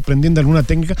están aprendiendo alguna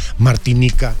técnica.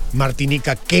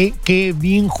 Martinica, qué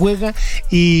bien juega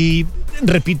y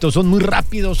repito, son muy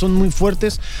rápidos, son muy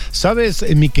fuertes. ¿Sabes,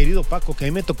 mi querido Paco, que a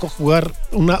mí me tocó jugar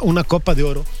una Copa de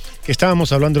Oro? Que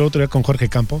estábamos hablando el otro día con Jorge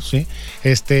Campos, ¿sí?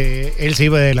 Él se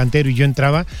iba de delantero y yo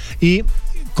entraba y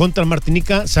contra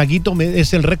Martinica, Saguito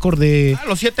es el récord de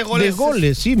los 7 goles. De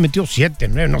goles, sí, metió 7,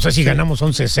 no sé si ganamos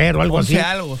 11-0, algo 11 así.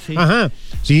 algo, sí. Ajá,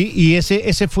 sí, y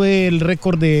ese fue el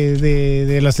récord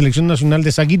de la selección nacional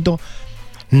de Saguito.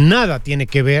 Nada tiene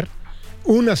que ver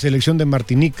una selección de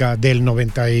Martinica del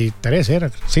 93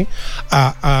 era, ¿sí?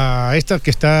 A esta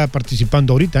que está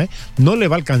participando ahorita, ¿eh? No le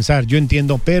va a alcanzar, yo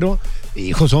entiendo, pero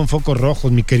hijo, son focos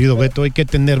rojos, mi querido Beto, hay que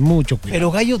tener mucho cuidado.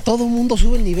 Pero Gallo, todo el mundo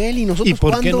sube el nivel y nosotros ¿y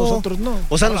por ¿cuándo? qué nosotros no?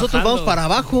 O sea, nosotros vamos para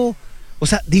abajo. O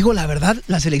sea, digo la verdad,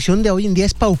 la selección de hoy en día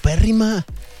es paupérrima.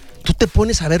 Tú te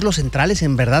pones a ver los centrales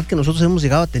en verdad que nosotros hemos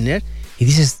llegado a tener y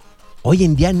dices, hoy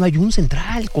en día no hay un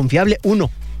central confiable,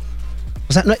 uno.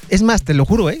 O sea, no, es más, te lo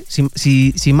juro,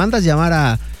 si mandas llamar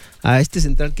a este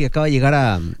central que acaba de llegar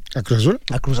a Cruz Azul.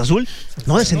 A Cruz Azul,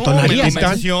 no desentonaría.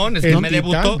 Me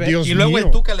debutó. Dios y luego mío.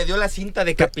 el Tuca le dio la cinta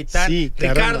de capitán. Sí,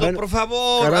 Ricardo, caramba. por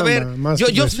favor, Caramba, a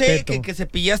ver, yo sé respeto. que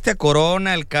cepillaste a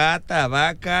Corona, al Cata, a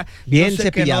Vaca. Bien yo sé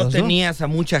cepillados, que no tenías a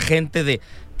mucha gente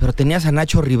pero tenías a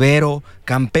Nacho Rivero,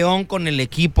 campeón con el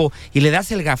equipo, y le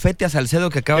das el gafete a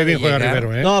Salcedo que acaba Qué bien de llegar. juega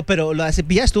Rivero, ¿eh? No, pero la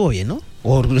cepillada estuvo bien, ¿no?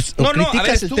 O No, a ver,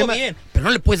 criticas estuvo el tema. bien, pero no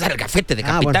le puedes dar el gafete de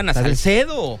capitán bueno, a está bien.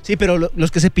 Salcedo. Sí, pero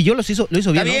los que cepilló lo hizo bien.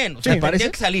 Está ¿no? bien, o sea,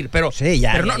 tenía que salir, pero, Sí,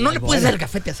 ya, pero ya, no ya, le puedes bueno. dar el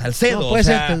gafete a Salcedo. No, puede o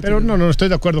sea, ser, Pero no, estoy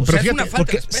de acuerdo. o Pero sea, es fíjate, una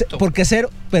falta de respeto. Porque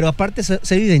pero aparte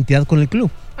ser identidad con el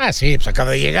club. sí, pues acaba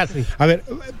de llegar. Sí. A ver,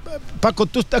 Paco,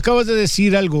 tú acabas de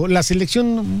decir algo. La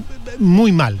selección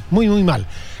muy mal, muy mal.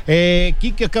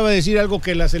 Quique acaba de decir algo,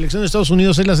 que la selección de Estados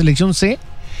Unidos es la selección C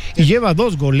y lleva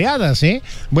 2 goleadas, ¿eh?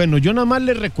 Bueno, yo nada más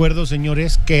les recuerdo,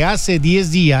 señores, que hace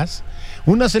 10 días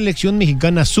una selección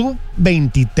mexicana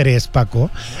sub-23,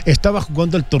 Paco, estaba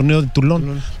jugando el torneo de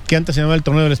Toulon, que antes se llamaba el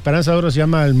torneo de la Esperanza, ahora se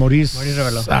llama el Maurice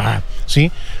Reveló. Sí.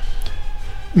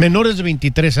 Menores de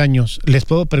 23 años, ¿les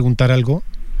puedo preguntar algo?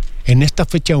 En esta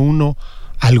fecha 1,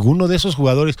 ¿alguno de esos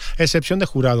jugadores, excepción de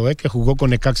Jurado, que jugó con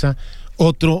Necaxa,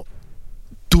 otro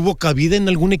tuvo cabida en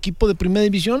algún equipo de primera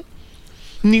división?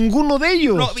 Ninguno de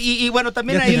ellos. No, y bueno,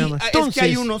 también Ya hay, tenemos. es que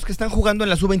hay unos que están jugando en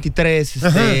la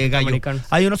sub-23, Gallo. Americanos.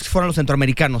 Hay unos que fueron los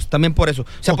centroamericanos, también por eso. O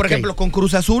sea, por Ok. ejemplo, con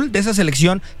Cruz Azul, de esa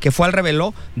selección que fue al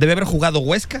Reveló, debe haber jugado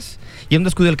Huescas y un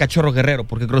descuido del Cachorro Guerrero,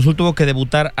 porque Cruz Azul tuvo que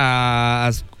debutaron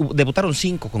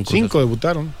 5 con Cruz 5 Azul.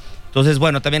 debutaron. Entonces,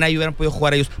 bueno, también ahí hubieran podido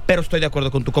jugar ellos, pero estoy de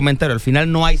acuerdo con tu comentario. Al final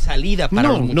no hay salida para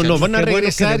los muchachos. No, van a Qué bueno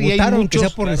regresar que y hay debutaron, que muchos. sea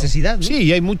por necesidad, ¿no? Sí,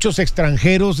 y hay muchos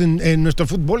extranjeros en nuestro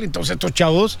fútbol, entonces estos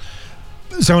chavos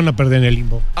se van a perder en el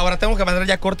limbo. Ahora tengo que mandar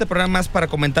ya corte, pero nada más para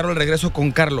comentarlo al regreso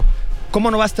con Carlos. ¿Cómo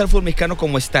no va a estar el fútbol mexicano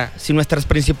como está? Si nuestras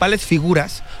principales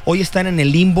figuras hoy están en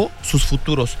el limbo, sus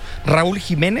futuros. Raúl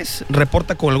Jiménez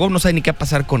reporta con el gol, no sabe ni qué va a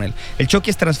pasar con él. El Chucky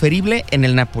es transferible en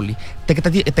el Napoli.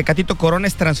 Tecatito Corona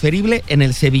es transferible en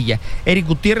el Sevilla. Eric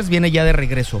Gutiérrez viene ya de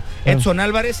regreso. Edson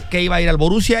Álvarez, que iba a ir al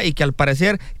Borussia y que al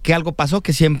parecer que algo pasó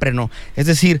que siempre no. Es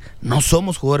decir, no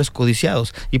somos jugadores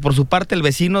codiciados. Y por su parte, el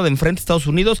vecino de enfrente, Estados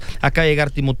Unidos, acaba de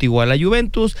llegar Timothy a la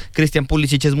Juventus. Christian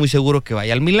Pulisic es muy seguro que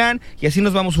vaya al Milán. Y así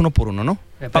nos vamos uno por uno, ¿no?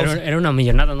 Pero era una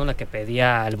millonada, ¿no? La que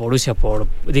pedía el Borussia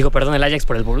el Ajax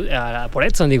por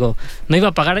Edson, no iba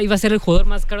a pagar, iba a ser el jugador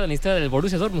más caro de la historia del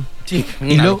Borussia Dortmund. Sí,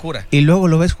 una locura. Y luego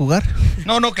lo ves jugar.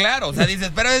 No, claro, o sea,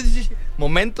 dices, pero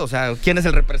momento, o sea, ¿quién es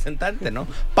el representante, no?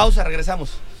 Pausa,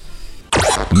 regresamos.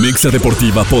 Mexa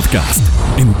Deportiva Podcast.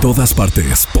 En todas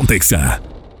partes, Pontexa.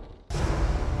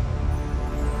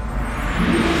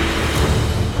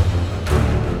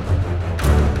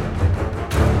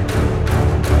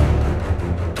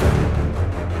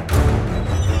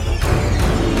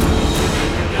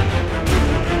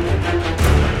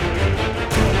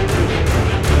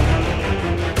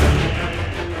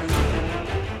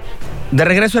 De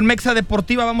regreso en Mexa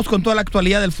Deportiva, vamos con toda la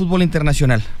actualidad del fútbol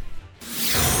internacional.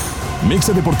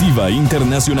 Mexa Deportiva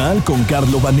Internacional con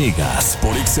Carlo Vanegas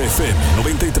por XFM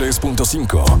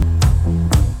 93.5.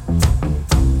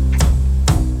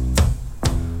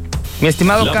 Mi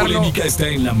estimado La Carlo. polémica está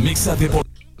en la Mexa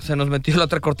Deportiva. Se nos metió la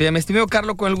otra cortina. Mi estimado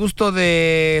Carlo, con el gusto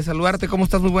de saludarte. ¿Cómo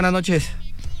estás? Muy buenas noches.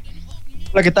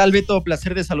 Hola, ¿qué tal, Beto?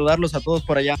 Placer de saludarlos a todos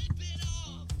por allá.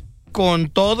 Con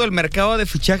todo el mercado de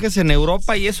fichajes en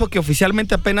Europa y eso que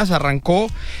oficialmente apenas arrancó,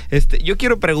 yo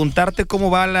quiero preguntarte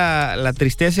cómo va la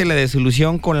tristeza y la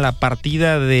desilusión con la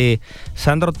partida de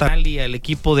Sandro Tonali al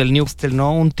equipo del Newcastle,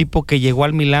 ¿no? Un tipo que llegó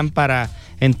al Milán para,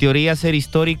 en teoría, ser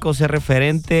histórico, ser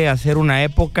referente, hacer una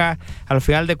época. Al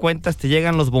final de cuentas te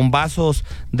llegan los bombazos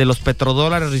de los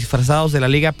petrodólares disfrazados de la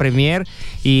Liga Premier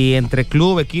y entre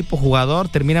club, equipo, jugador,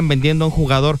 terminan vendiendo a un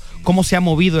jugador. ¿Cómo se ha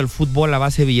movido el fútbol a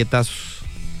base de billetazos?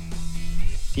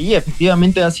 Sí,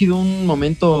 efectivamente ha sido un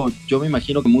momento, yo me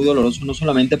imagino que muy doloroso, no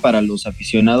solamente para los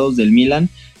aficionados del Milan,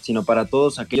 sino para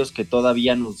todos aquellos que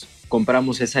todavía nos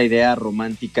compramos esa idea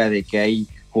romántica de que hay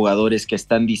jugadores que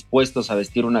están dispuestos a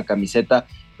vestir una camiseta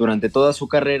durante toda su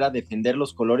carrera, defender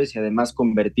los colores y además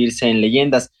convertirse en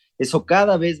leyendas. Eso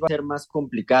cada vez va a ser más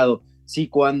complicado. Sí,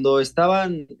 cuando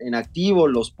estaban en activo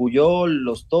los Puyol,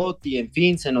 los Totti, en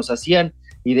fin, se nos hacían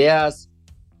ideas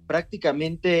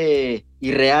prácticamente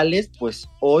irreales, pues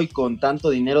hoy con tanto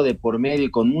dinero de por medio y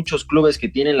con muchos clubes que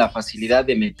tienen la facilidad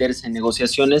de meterse en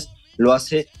negociaciones, lo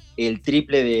hace el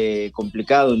triple de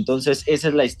complicado. Entonces esa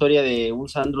es la historia de un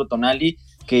Sandro Tonali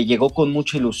que llegó con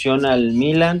mucha ilusión al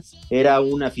Milan, era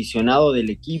un aficionado del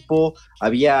equipo,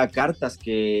 había cartas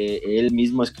que él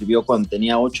mismo escribió cuando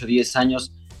tenía 8 o 10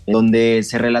 años, en donde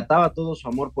se relataba todo su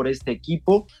amor por este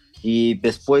equipo. Y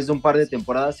después de un par de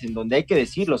temporadas en donde, hay que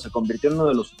decirlo, se convirtió en uno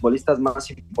de los futbolistas más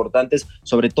importantes,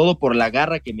 sobre todo por la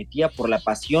garra que metía, por la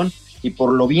pasión y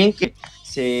por lo bien que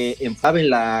se enfaba en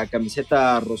la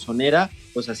camiseta rosonera,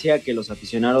 pues hacía que los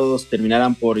aficionados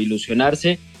terminaran por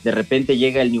ilusionarse. De repente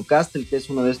llega el Newcastle, que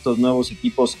es uno de estos nuevos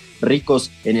equipos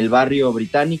ricos en el barrio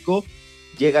británico,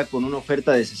 llega con una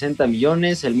oferta de 60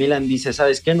 millones, el Milan dice,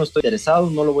 ¿sabes qué? No estoy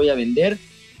interesado, no lo voy a vender.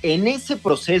 En ese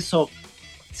proceso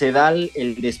se da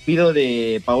el despido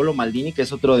de Paolo Maldini, que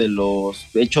es otro de los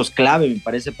hechos clave, me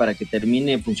parece, para que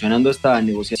termine funcionando esta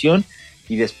negociación.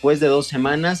 Y después de 2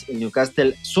 semanas, el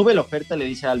Newcastle sube la oferta, le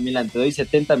dice al Milan, te doy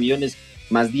 70 millones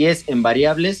más 10 en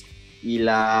variables. Y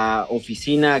la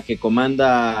oficina que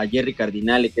comanda Jerry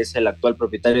Cardinale, que es el actual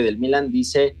propietario del Milan,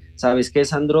 dice, ¿sabes qué,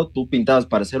 Sandro? Tú pintabas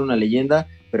para ser una leyenda,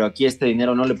 pero aquí este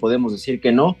dinero no le podemos decir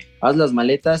que no, haz las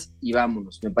maletas y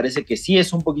vámonos. Me parece que sí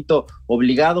es un poquito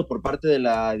obligado por parte de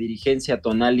la dirigencia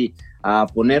Tonali a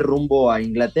poner rumbo a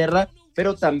Inglaterra,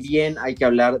 pero también hay que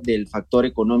hablar del factor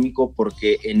económico,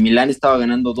 porque en Milán estaba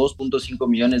ganando 2.5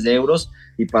 millones de euros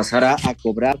y pasará a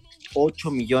cobrar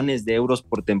 8 millones de euros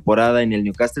por temporada en el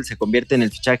Newcastle. Se convierte en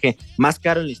el fichaje más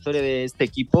caro en la historia de este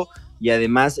equipo y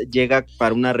además llega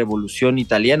para una revolución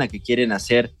italiana que quieren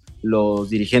hacer los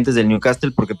dirigentes del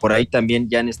Newcastle, porque por ahí también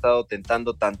ya han estado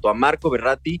tentando tanto a Marco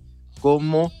Verratti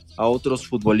como a otros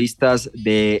futbolistas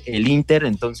del Inter.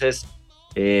 Entonces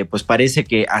pues parece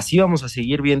que así vamos a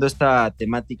seguir viendo esta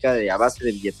temática de a base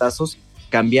de billetazos,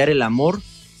 cambiar el amor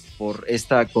por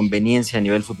esta conveniencia a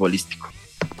nivel futbolístico.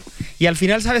 Y al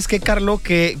final, ¿sabes qué, Carlo?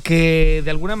 Que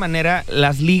de alguna manera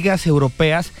las ligas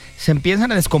europeas se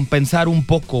empiezan a descompensar un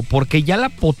poco, porque ya la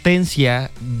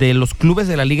potencia de los clubes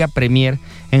de la Liga Premier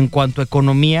en cuanto a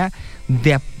economía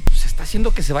se está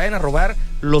haciendo que se vayan a robar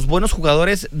los buenos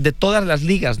jugadores de todas las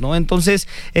ligas, ¿no? Entonces,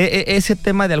 ese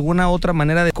tema de alguna otra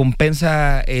manera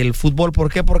compensa el fútbol.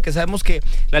 ¿Por qué? Porque sabemos que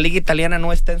la liga italiana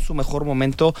no está en su mejor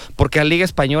momento, porque la liga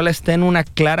española está en una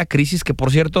clara crisis, que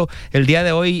por cierto, el día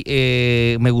de hoy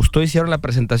me gustó, hicieron la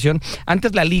presentación.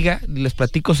 Antes la liga, les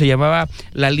platico, se llamaba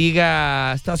la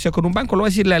liga, estaba asociado con un banco, lo voy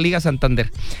a decir la Liga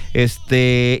Santander,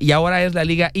 y ahora es la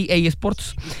liga EA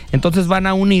Sports. Entonces van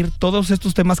a unir todos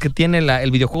estos temas que tiene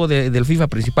el videojuego del FIFA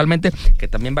principalmente,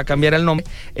 que también va a cambiar el nombre,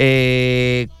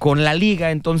 con la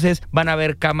liga. Entonces van a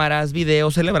haber cámaras,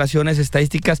 videos, celebraciones,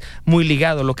 estadísticas, muy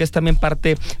ligado, lo que es también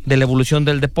parte de la evolución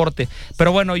del deporte.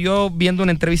 Pero bueno, yo viendo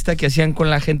una entrevista que hacían con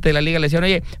la gente de la liga, le decían,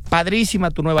 oye,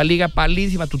 padrísima tu nueva liga,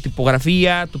 padrísima tu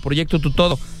tipografía, tu proyecto, tu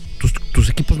todo. Tus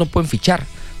equipos no pueden fichar,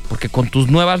 porque con tus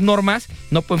nuevas normas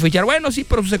no pueden fichar. Bueno, sí,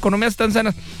 pero sus economías están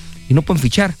sanas. y no pueden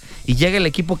fichar. Y llega el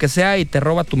equipo que sea y te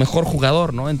roba tu mejor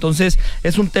jugador, ¿no? Entonces,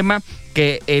 es un tema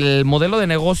que el modelo de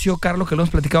negocio, Carlos, que lo hemos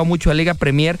platicado mucho, la Liga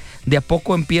Premier, de a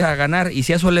poco empieza a ganar. Y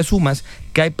si a eso le sumas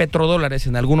que hay petrodólares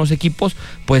en algunos equipos,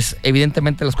 pues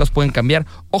evidentemente las cosas pueden cambiar.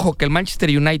 Ojo, que el Manchester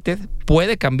United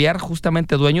puede cambiar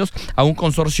justamente dueños a un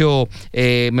consorcio,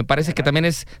 me parece que también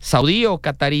es saudí o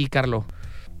catarí, Carlos.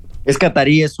 Es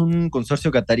catarí, es un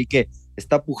consorcio catarí que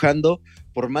está pujando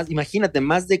por más, imagínate,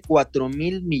 más de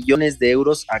 4,000 millones de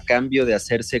euros a cambio de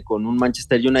hacerse con un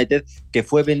Manchester United que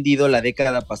fue vendido la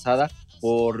década pasada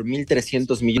por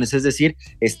 1,300 millones, es decir,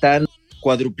 están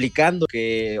cuadruplicando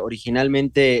que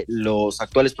originalmente los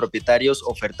actuales propietarios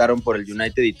ofertaron por el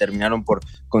United y terminaron por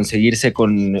conseguirse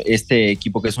con este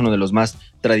equipo que es uno de los más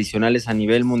tradicionales a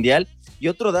nivel mundial. Y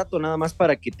otro dato nada más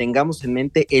para que tengamos en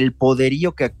mente el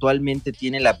poderío que actualmente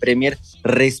tiene la Premier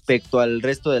respecto al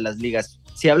resto de las ligas.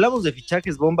 Si hablamos de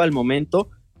fichajes bomba al momento,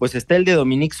 pues está el de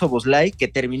Dominic Szoboszlai, que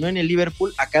terminó en el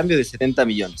Liverpool a cambio de 70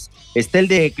 millones. Está el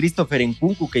de Christopher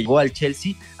Nkunku, que llegó al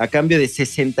Chelsea a cambio de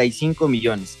 65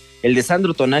 millones. El de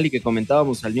Sandro Tonali, que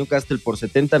comentábamos, al Newcastle por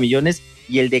 70 millones.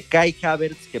 Y el de Kai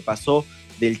Havertz, que pasó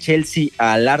del Chelsea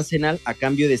al Arsenal a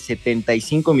cambio de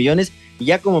 75 millones. Y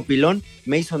ya como pilón,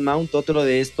 Mason Mount, otro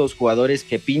de estos jugadores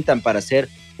que pintan para ser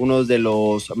uno de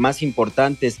los más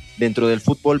importantes dentro del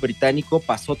fútbol británico,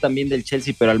 pasó también del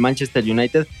Chelsea, pero al Manchester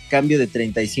United, cambio de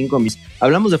 35 millones.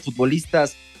 Hablamos de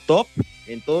futbolistas top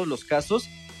en todos los casos,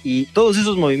 y todos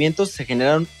esos movimientos se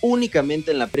generaron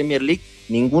únicamente en la Premier League,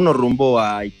 ninguno rumbo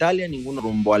a Italia, ninguno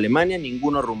rumbo a Alemania,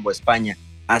 ninguno rumbo a España.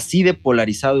 Así de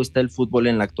polarizado está el fútbol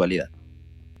en la actualidad.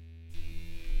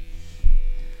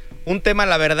 Un tema,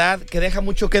 la verdad, que deja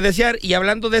mucho que desear. Y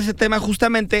hablando de ese tema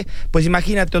justamente, pues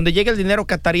imagínate, donde llega el dinero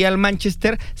catarí al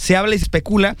Manchester, se habla y se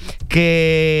especula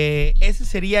que ese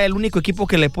sería el único equipo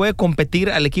que le puede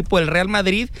competir al equipo del Real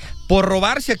Madrid por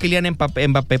robarse a Kylian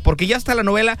Mbappé, porque ya está la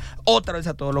novela otra vez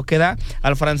a todo lo que da.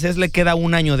 Al francés le queda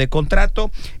 1 año de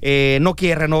contrato, no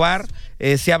quiere renovar.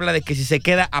 Se habla de que si se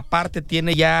queda, aparte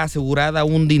tiene ya asegurada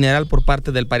un dineral por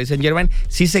parte del Paris Saint-Germain.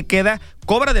 Si se queda,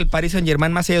 cobra del Paris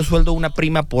Saint-Germain más allá de sueldo una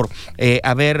prima por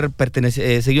haber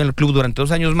seguido en el club durante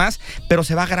 2 años más, pero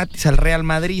se va gratis al Real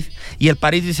Madrid. Y el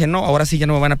París dice, no, ahora sí ya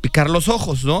no me van a picar los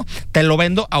ojos, ¿no? Te lo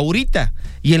vendo ahorita.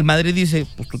 Y el Madrid dice,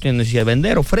 pues tú tienes necesidad de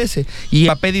vender, ofrece. Y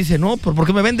Mbappé dice, no, ¿por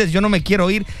qué me vendes? Yo no me quiero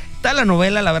ir. Está la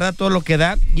novela, la verdad, todo lo que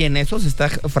da, y en eso se está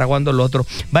fraguando lo otro.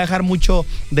 Va a dejar mucho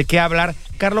de qué hablar.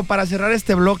 Carlos, para cerrar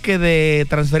este bloque de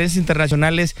transferencias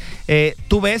internacionales,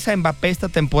 ¿tú ves a Mbappé esta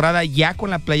temporada ya con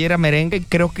la playera merengue?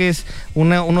 Creo que es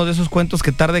uno de esos cuentos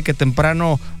que tarde que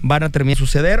temprano van a terminar de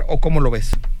suceder, ¿o cómo lo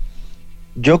ves?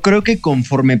 Yo creo que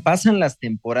conforme pasan las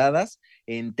temporadas,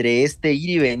 entre este ir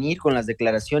y venir con las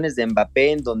declaraciones de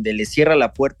Mbappé, en donde le cierra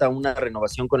la puerta a una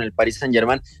renovación con el Paris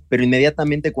Saint-Germain, pero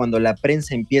inmediatamente cuando la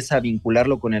prensa empieza a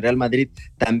vincularlo con el Real Madrid,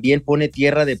 también pone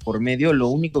tierra de por medio, lo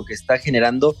único que está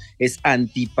generando es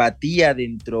antipatía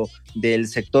dentro del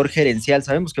sector gerencial.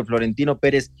 Sabemos que Florentino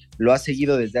Pérez lo ha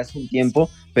seguido desde hace un tiempo,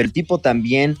 pero el tipo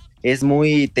también es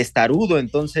muy testarudo,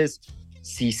 entonces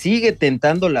si sigue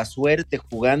tentando la suerte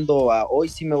jugando a hoy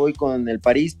sí me voy con el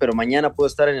París, pero mañana puedo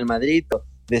estar en el Madrid,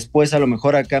 después a lo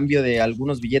mejor a cambio de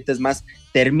algunos billetes más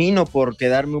termino por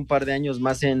quedarme un par de años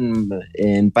más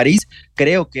en París,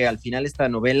 creo que al final esta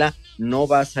novela no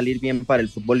va a salir bien para el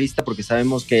futbolista, porque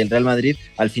sabemos que el Real Madrid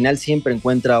al final siempre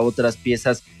encuentra otras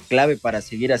piezas clave para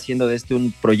seguir haciendo de este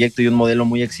un proyecto y un modelo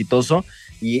muy exitoso.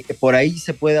 Y por ahí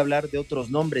se puede hablar de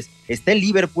otros nombres. Está el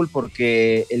Liverpool,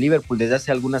 porque el Liverpool desde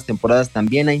hace algunas temporadas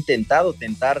también ha intentado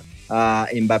tentar a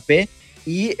Mbappé,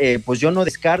 y pues yo no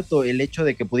descarto el hecho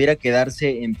de que pudiera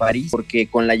quedarse en París, porque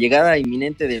con la llegada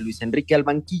inminente de Luis Enrique al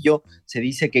banquillo, se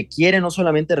dice que quiere no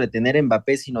solamente retener a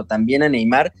Mbappé, sino también a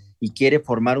Neymar, y quiere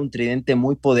formar un tridente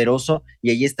muy poderoso,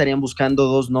 y allí estarían buscando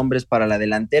 2 nombres para la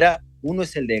delantera. Uno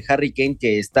es el de Harry Kane,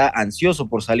 que está ansioso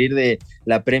por salir de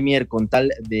la Premier con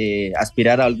tal de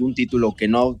aspirar a algún título que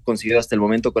no consiguió hasta el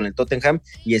momento con el Tottenham,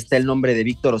 y está el nombre de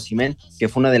Víctor Osimhen, que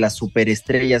fue una de las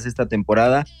superestrellas esta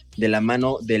temporada, de la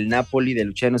mano del Napoli, de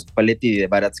Luciano Spalletti y de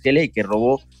Kvaratskhelia, y que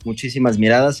robó muchísimas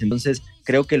miradas. Entonces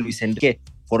creo que Luis Enrique,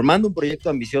 formando un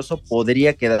proyecto ambicioso,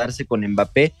 podría quedarse con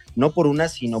Mbappé, no por una,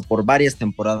 sino por varias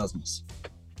temporadas más.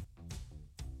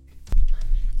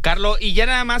 Carlos, y ya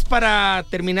nada más para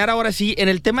terminar ahora sí, en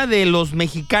el tema de los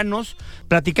mexicanos,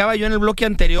 platicaba yo en el bloque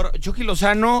anterior, Chucky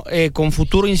Lozano con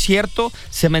futuro incierto,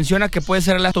 se menciona que puede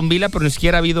ser el Aston Villa, pero ni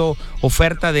siquiera ha habido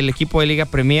oferta del equipo de Liga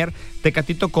Premier.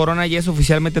 Tecatito Corona ya es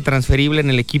oficialmente transferible en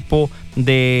el equipo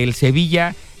del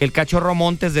Sevilla. El Cachorro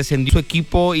Montes descendió su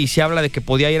equipo y se habla de que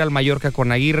podía ir al Mallorca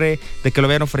con Aguirre, de que lo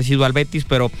habían ofrecido al Betis,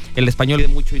 pero el español pide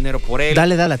mucho dinero por él.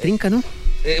 Dale, da la Trinca, ¿no?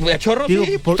 ¿A chorro? Digo,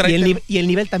 Sí, y el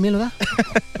nivel también lo da.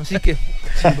 Así que...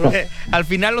 al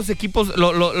final los equipos,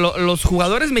 los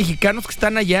jugadores mexicanos que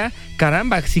están allá,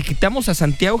 caramba, si quitamos a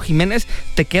Santiago Jiménez,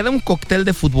 te queda un cóctel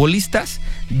de futbolistas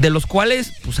de los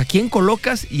cuales, pues, ¿a quién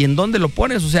colocas y en dónde lo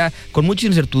pones? O sea, con mucha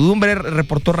incertidumbre.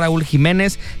 Reportó Raúl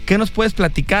Jiménez. ¿Qué nos puedes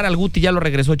platicar? Al Guti ya lo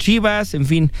regresó Chivas, en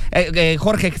fin.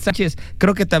 Jorge Sánchez,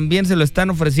 creo que también se lo están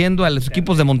ofreciendo a los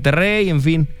equipos de Monterrey, en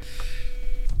fin.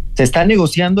 Se está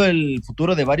negociando el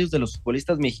futuro de varios de los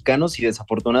futbolistas mexicanos y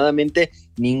desafortunadamente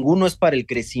ninguno es para el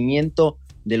crecimiento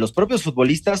de los propios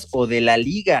futbolistas o de la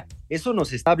liga. Eso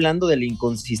nos está hablando de la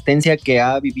inconsistencia que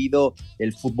ha vivido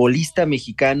el futbolista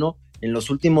mexicano en los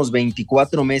últimos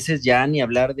 24 meses, ya ni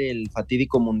hablar del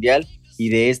fatídico mundial y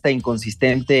de esta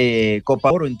inconsistente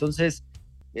Copa Oro. Entonces,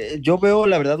 yo veo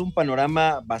la verdad un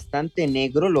panorama bastante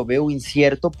negro, lo veo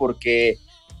incierto porque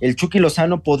el Chucky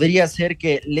Lozano podría ser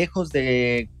que lejos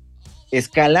de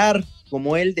escalar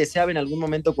como él deseaba en algún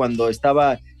momento cuando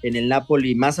estaba en el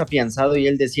Napoli más afianzado y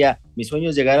él decía, mi sueño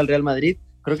es llegar al Real Madrid,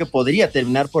 creo que podría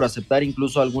terminar por aceptar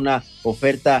incluso alguna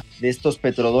oferta de estos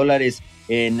petrodólares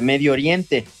en Medio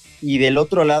Oriente. Y del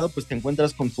otro lado, pues te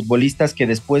encuentras con futbolistas que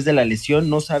después de la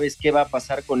lesión no sabes qué va a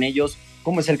pasar con ellos,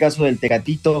 como es el caso del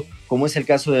Tecatito, como es el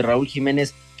caso de Raúl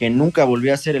Jiménez, que nunca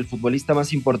volvió a ser el futbolista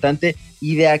más importante,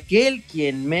 y de aquel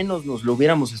quien menos nos lo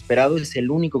hubiéramos esperado, es el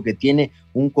único que tiene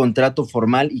un contrato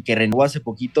formal y que renovó hace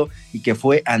poquito, y que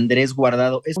fue Andrés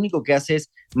Guardado. Es lo único que hace es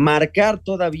marcar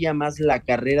todavía más la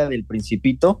carrera del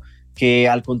Principito, que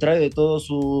al contrario de todos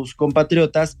sus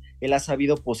compatriotas, él ha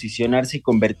sabido posicionarse y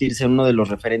convertirse en uno de los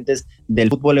referentes del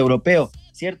fútbol europeo.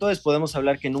 Cierto es, podemos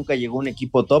hablar que nunca llegó a un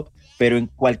equipo top, pero en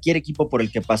cualquier equipo por el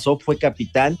que pasó fue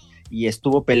capitán y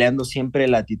estuvo peleando siempre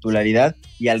la titularidad,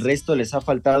 y al resto les ha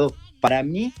faltado, para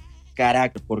mí,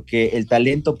 carácter, porque el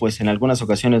talento, pues en algunas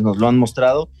ocasiones nos lo han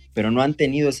mostrado, pero no han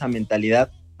tenido esa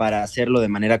mentalidad para hacerlo de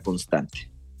manera constante.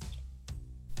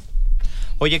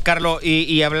 Oye, Carlos,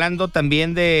 y hablando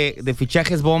también de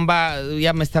fichajes bomba,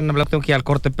 ya me están hablando, tengo que ir al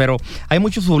corte, pero hay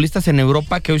muchos futbolistas en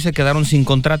Europa que hoy se quedaron sin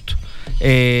contrato.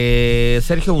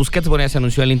 Sergio Busquets, bueno, ya se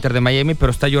anunció al Inter de Miami,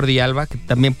 pero está Jordi Alba, que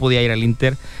también podía ir al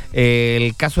Inter.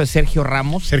 El caso de Sergio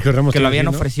Ramos, que lo habían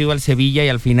ofrecido al Sevilla y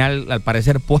al final, al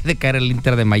parecer, puede caer el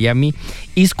Inter de Miami.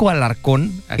 Isco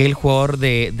Alarcón, aquel jugador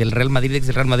del Real Madrid, ex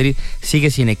del Real Madrid, sigue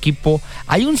sin equipo.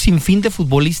 Hay un sinfín de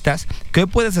futbolistas que hoy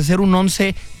puedes hacer un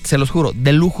 11, se los juro,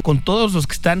 de lujo, con todos los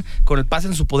que están con el pase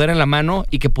en su poder en la mano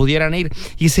y que pudieran ir.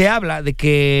 Y se habla de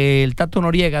que el Tato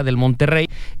Noriega del Monterrey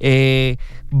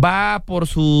va por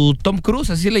su Tom Cruise,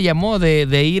 así le llamó,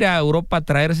 de ir a Europa a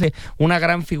traerse una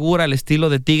gran figura al estilo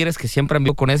de Tigres, que siempre han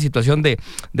vivido con esa situación de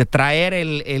traer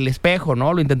el espejo,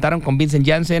 ¿no? Lo intentaron con Vincent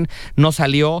Janssen, no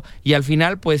salió, y al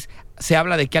final, pues, se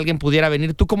habla de que alguien pudiera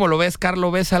venir. ¿Tú cómo lo ves,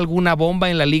 Carlos? ¿Ves alguna bomba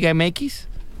en la Liga MX?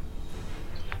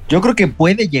 Yo creo que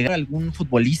puede llegar algún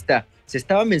futbolista. Se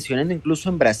estaba mencionando incluso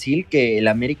en Brasil que el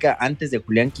América, antes de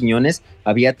Julián Quiñones,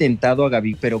 había tentado a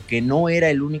Gavi, pero que no era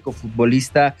el único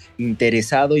futbolista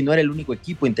interesado y no era el único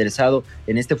equipo interesado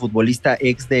en este futbolista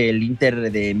ex del Inter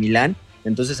de Milán.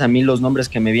 Entonces a mí los nombres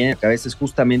que me vienen a la cabeza es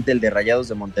justamente el de Rayados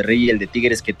de Monterrey y el de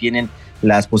Tigres, que tienen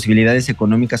las posibilidades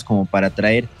económicas como para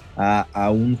traer a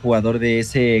un jugador de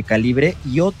ese calibre.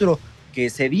 Y otro que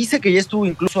se dice que ya estuvo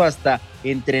incluso hasta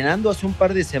entrenando hace un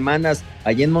par de semanas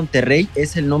allá en Monterrey,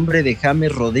 es el nombre de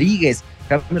James Rodríguez.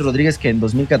 James Rodríguez, que en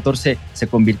 2014 se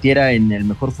convirtiera en el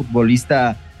mejor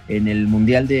futbolista en el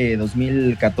Mundial de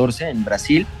 2014 en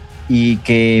Brasil, y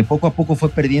que poco a poco fue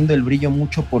perdiendo el brillo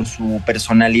mucho por su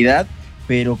personalidad,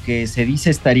 pero que se dice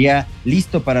estaría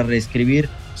listo para reescribir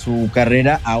su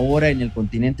carrera ahora en el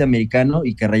continente americano,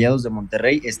 y que Rayados de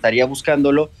Monterrey estaría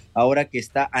buscándolo ahora que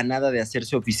está a nada de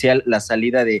hacerse oficial la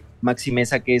salida de Maxi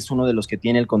Meza, que es uno de los que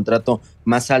tiene el contrato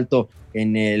más alto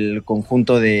en el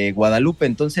conjunto de Guadalupe.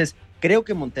 Entonces creo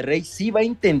que Monterrey sí va a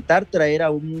intentar traer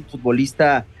a un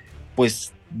futbolista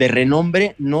pues de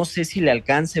renombre. No sé si le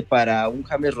alcance para un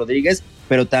James Rodríguez,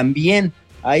 pero también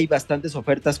hay bastantes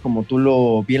ofertas, como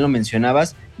tú bien lo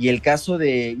mencionabas, y el caso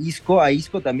de Isco, a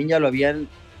Isco también ya lo habían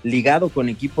ligado con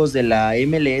equipos de la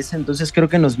MLS. Entonces creo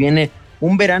que nos viene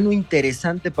un verano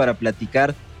interesante para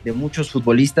platicar de muchos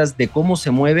futbolistas, de cómo se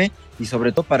mueve y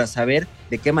sobre todo para saber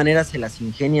de qué manera se las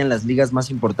ingenian las ligas más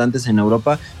importantes en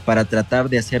Europa para tratar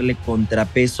de hacerle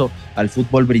contrapeso al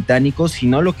fútbol británico. Si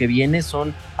no, lo que viene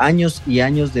son años y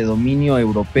años de dominio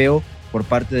europeo por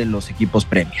parte de los equipos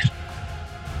Premier.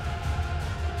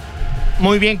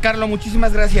 Muy bien, Carlos,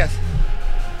 muchísimas gracias.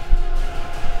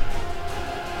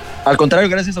 Al contrario,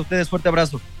 gracias a ustedes, fuerte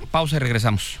abrazo. Pausa y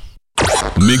regresamos.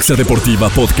 Mexa Deportiva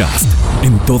Podcast.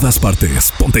 En todas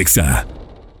partes, Pontexa.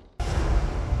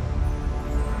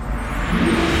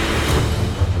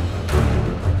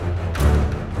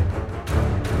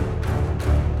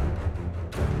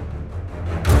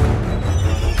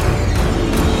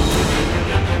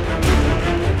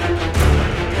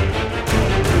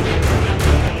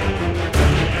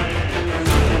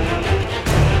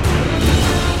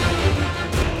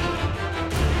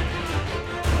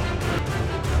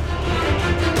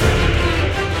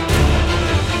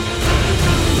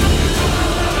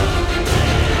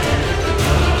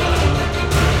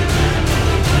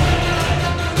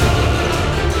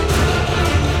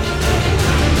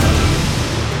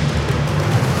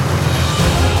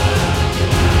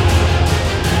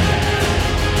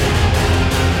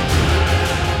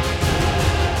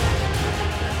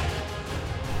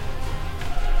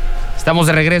 Estamos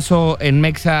de regreso en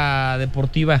Mexa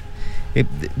Deportiva.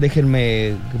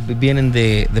 Déjenme, vienen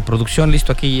de producción,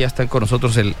 listo, aquí ya están con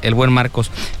nosotros el buen Marcos.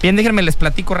 Bien, déjenme les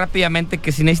platico rápidamente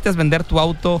que si necesitas vender tu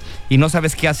auto y no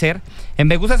sabes qué hacer, en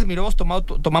Begusa Seminuevos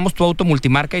tomamos tu auto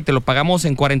multimarca y te lo pagamos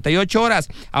en 48 horas,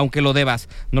 aunque lo debas.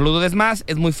 No lo dudes más,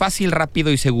 es muy fácil,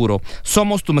 rápido y seguro.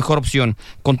 Somos tu mejor opción.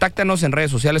 Contáctanos en redes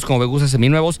sociales como Begusa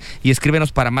Seminuevos y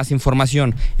escríbenos para más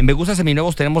información. En Begusa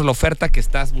Seminuevos tenemos la oferta que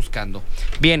estás buscando.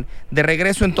 Bien, de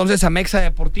regreso entonces a Mexa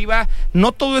Deportiva.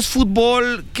 No todo es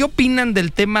fútbol. ¿Qué opinan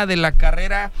del tema de la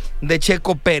carrera de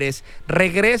Checo Pérez?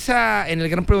 Regresa en el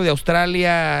Gran Premio de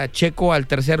Australia Checo al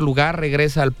tercer lugar,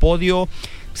 regresa al podio,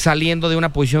 saliendo de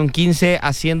una posición 15,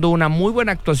 haciendo una muy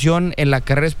buena actuación en la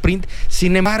carrera sprint.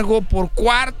 Sin embargo, por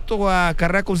cuarta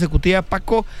carrera consecutiva,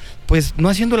 Paco, pues no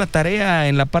haciendo la tarea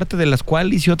en la parte de las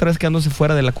qualis y otra vez quedándose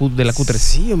fuera de la Q3.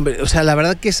 Sí, hombre, o sea, la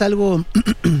verdad que es algo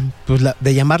pues,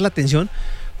 de llamar la atención,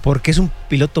 porque es un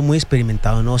piloto muy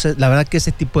experimentado, ¿no? O sea, la verdad que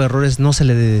ese tipo de errores no se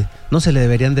le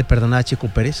deberían de perdonar a Checo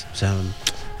Pérez. O sea,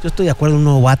 yo estoy de acuerdo, un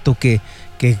novato que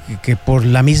por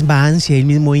la misma ansia y el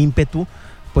mismo ímpetu,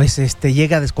 pues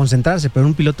llega a desconcentrarse, pero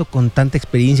un piloto con tanta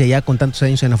experiencia, ya con tantos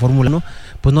años en la Fórmula 1,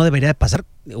 pues no debería de pasar.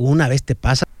 Una vez te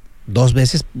pasa, 2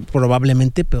 veces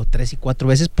probablemente, pero 3 y 4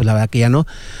 veces, pues la verdad que ya no.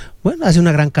 Bueno, hace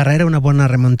una gran carrera, una buena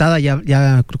remontada,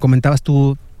 ya comentabas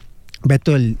tú,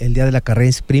 Beto, el día de la carrera en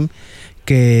sprint,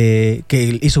 que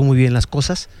hizo muy bien las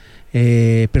cosas,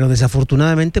 pero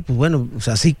desafortunadamente, pues bueno, o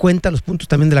sea, sí cuenta los puntos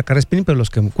también de la carrera sprint, pero los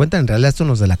que cuentan en realidad son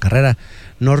los de la carrera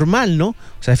normal, ¿no? O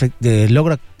sea,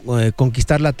 logra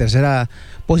conquistar la tercera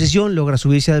posición, logra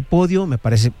subirse al podio, me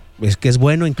parece que es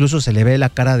bueno, incluso se le ve la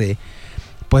cara de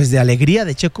alegría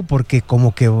de Checo, porque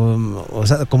como que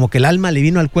el alma le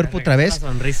vino al cuerpo otra vez.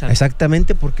 Sonrisa.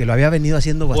 Exactamente, porque lo había venido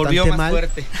haciendo bastante Volvió más mal.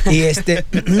 Fuerte.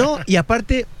 Y no, y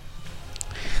aparte,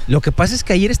 lo que pasa es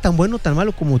que ayer es tan bueno, tan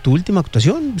malo como tu última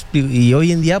actuación, y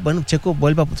hoy en día, bueno, Checo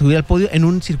vuelve a subir al podio en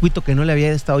un circuito que no le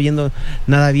había estado yendo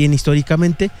nada bien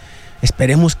históricamente.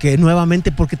 Esperemos que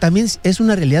nuevamente, porque también es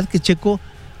una realidad que Checo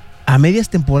a medias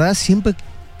temporadas siempre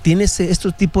tiene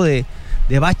estos tipos de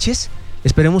baches.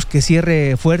 Esperemos que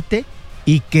cierre fuerte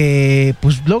y que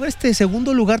pues logre este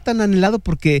segundo lugar tan anhelado,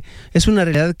 porque es una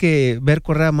realidad que ver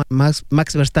correr a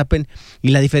Max Verstappen y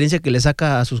la diferencia que le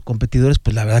saca a sus competidores,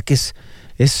 pues la verdad que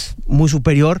es muy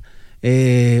superior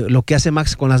lo que hace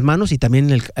Max con las manos, y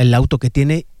también el auto que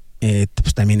tiene,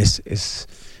 pues también es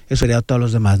superior a todos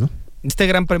los demás, ¿no? Este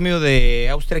Gran Premio de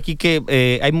Austria aquí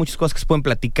que hay muchas cosas que se pueden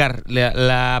platicar.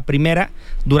 La primera,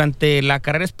 durante la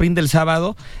carrera sprint del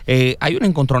sábado, hay un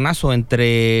encontronazo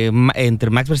entre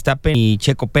Max Verstappen y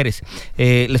Checo Pérez.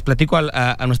 Les platico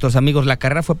a nuestros amigos, la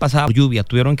carrera fue pasada por lluvia,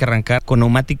 tuvieron que arrancar con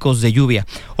neumáticos de lluvia.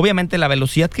 Obviamente la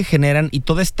velocidad que generan y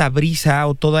toda esta brisa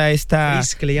o toda esta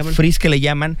frizz que le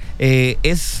llaman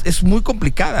es muy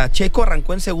complicada. Checo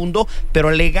arrancó en segundo,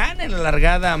 pero le gana en la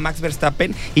largada a Max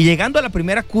Verstappen, y llegando a la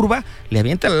primera curva le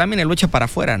avienta la lámina y lo echa para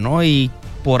afuera, ¿no? Y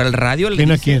por el radio le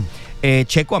dice... ¿Quién a quién?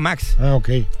 Checo a Max. Ah, ok.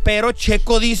 Pero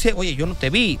Checo dice, oye, yo no te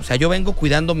vi, o sea, yo vengo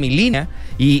cuidando mi línea,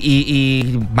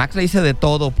 y Max le dice de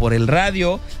todo por el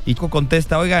radio, y Checo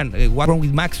contesta, oigan, what's wrong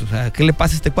with Max? O sea, ¿qué le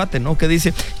pasa a este cuate, no? ¿Qué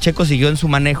dice? Checo siguió en su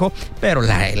manejo, pero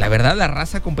la verdad, la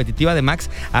raza competitiva de Max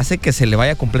hace que se le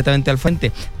vaya completamente al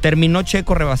frente. Terminó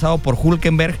Checo rebasado por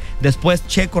Hülkenberg, después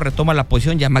Checo retoma la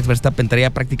posición, ya Max Verstappen traía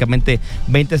prácticamente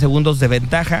 20 segundos de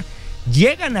ventaja.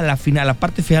 Llegan a la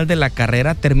parte final de la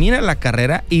carrera, termina la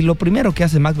carrera, y lo primero que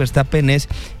hace Max Verstappen es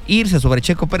irse sobre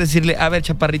Checo Pérez, decirle, a ver,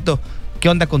 chaparrito, ¿qué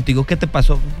onda contigo? ¿Qué te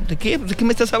pasó? ¿De qué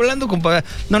me estás hablando, compadre?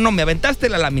 No, me aventaste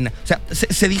la lámina. O sea,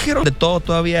 se dijeron de todo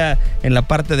todavía en la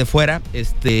parte de fuera,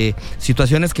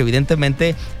 situaciones que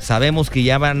evidentemente sabemos que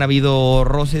ya han habido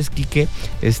roces, Quique,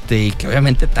 y que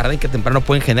obviamente tarde que temprano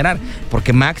pueden generar,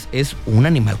 porque Max es un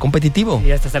animal competitivo.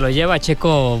 Y hasta se lo lleva a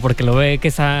Checo, porque lo ve que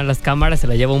están las cámaras, se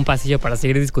lo lleva un pasillo para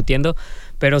seguir discutiendo.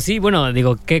 Pero sí, bueno,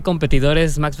 digo, qué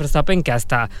competidores Max Verstappen, que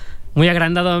hasta muy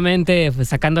agrandadamente, pues,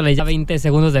 sacándole ya 20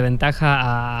 segundos de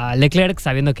ventaja a Leclerc,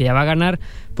 sabiendo que ya va a ganar,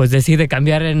 pues decide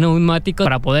cambiar el neumático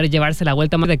para poder llevarse la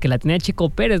vuelta más de que la tenía Checo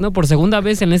Pérez, ¿no? Por segunda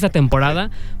vez en esta temporada,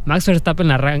 Max Verstappen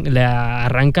le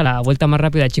arranca la vuelta más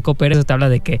rápida a Checo Pérez. Eso te habla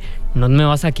de que no me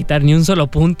vas a quitar ni un solo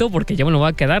punto, porque yo me lo voy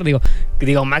a quedar. Digo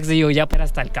Max, ya era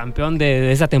hasta el campeón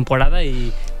de esa temporada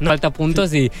y no falta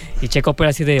puntos, y Checo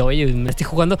Pérez así de, oye, me estoy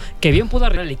jugando, que bien pudo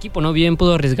arriesgar el equipo, ¿no? Bien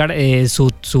pudo arriesgar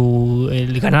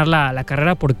el ganar la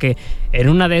carrera, porque en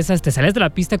una de esas te sales de la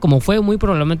pista, como fue muy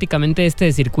problemáticamente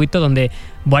este circuito, donde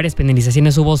varias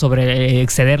penalizaciones hubo sobre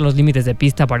exceder los límites de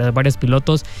pista para varios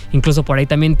pilotos. Incluso por ahí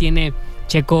también tiene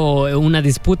Checo una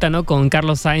disputa, ¿no? Con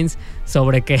Carlos Sainz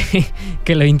sobre que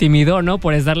lo intimidó, ¿no?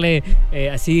 Por estarle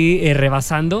así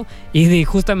rebasando. Y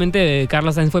justamente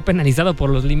Carlos Sainz fue penalizado por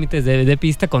los límites de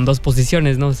pista con 2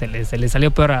 posiciones, ¿no? Se le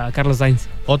salió peor a Carlos Sainz.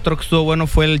 Otro que estuvo bueno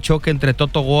fue el choque entre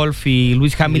Toto Wolff y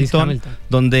Lewis Hamilton,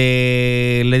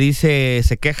 donde le dice,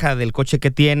 se queja del coche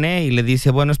que tiene y le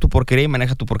dice, bueno, es tu porquería y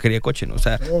maneja tu porquería de coche, ¿no? O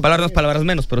sea, palabras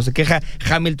menos, pero se queja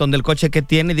Hamilton del coche que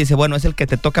tiene y dice, bueno, es el que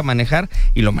te toca manejar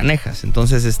y lo manejas.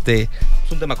 Entonces, es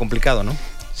un tema complicado, ¿no?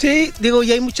 Sí, digo,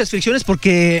 ya hay muchas fricciones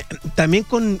porque también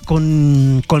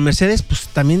con Mercedes, pues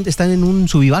también están en un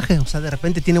sub y baje, o sea, de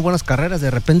repente tiene buenas carreras, de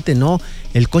repente no,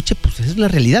 el coche, pues es la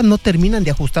realidad, no terminan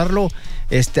de ajustarlo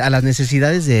a las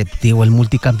necesidades de, digo, el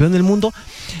multicampeón del mundo,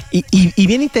 y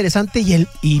bien interesante,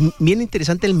 y bien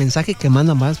interesante el mensaje que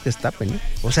manda Max Verstappen, ¿eh?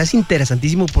 O sea, es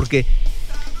interesantísimo porque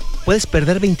puedes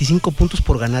perder 25 puntos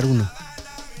por ganar uno.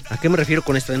 ¿A qué me refiero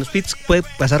con esto? En los pits puede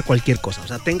pasar cualquier cosa. O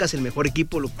sea, tengas el mejor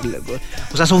equipo,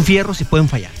 o sea, son fierros y pueden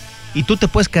fallar. Y tú te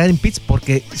puedes quedar en pits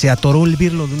porque se atoró el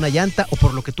birlo de una llanta o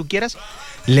por lo que tú quieras.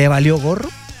 Le valió gorro.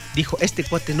 Dijo, este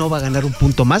cuate no va a ganar un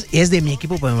punto más. Es de mi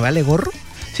equipo, pues me vale gorro.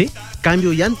 ¿Sí?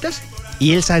 Cambio llantas.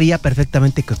 Y él sabía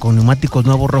perfectamente que con neumáticos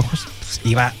nuevos rojos pues,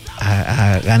 iba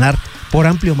a ganar por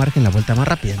amplio margen la vuelta más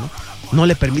rápida, ¿no? No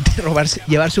le permite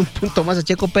llevarse un punto más a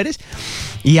Checo Pérez.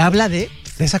 Y habla de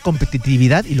esa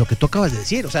competitividad y lo que tú acabas de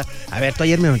decir, o sea, a ver, tú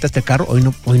ayer me aventaste el carro, hoy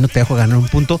no te dejo ganar un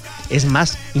punto, es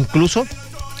más, incluso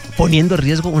poniendo en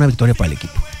riesgo una victoria para el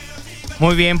equipo.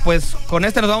 Muy bien, pues con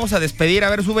esta nos vamos a despedir,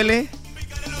 a ver, súbele.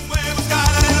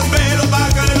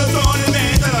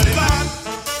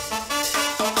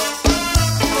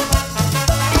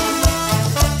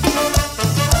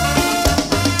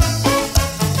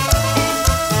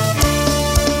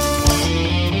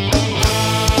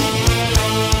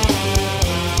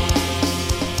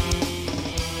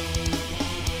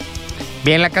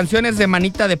 Bien, la canción es de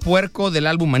Manita de Puerco, del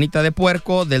álbum Manita de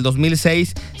Puerco, del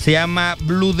 2006, se llama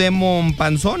Blue Demon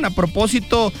Panzón, a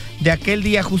propósito de aquel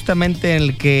día justamente en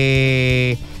el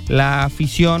que la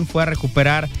afición fue a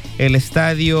recuperar el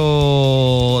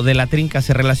estadio de la Trinca.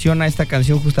 Se relaciona esta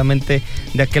canción justamente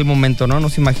de aquel momento, ¿no? No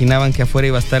se imaginaban que afuera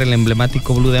iba a estar el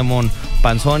emblemático Blue Demon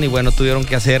Panzón y bueno, tuvieron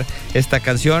que hacer esta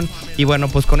canción. Y bueno,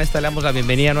 pues con esta le damos la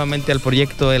bienvenida nuevamente al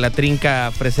proyecto de la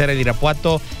Trinca Fresera de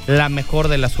Irapuato. La mejor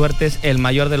de las suertes, el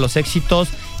mayor de los éxitos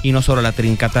y no solo la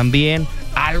Trinca, también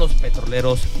a los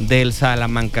petroleros del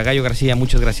Salamanca. Gallo García,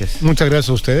 muchas gracias. Muchas gracias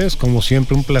a ustedes, como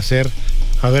siempre un placer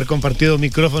haber compartido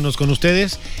micrófonos con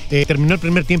ustedes. Terminó el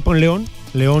primer tiempo en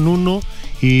León 1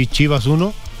 y Chivas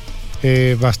 1,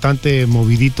 bastante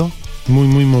movidito, muy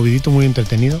movidito, muy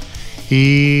entretenido.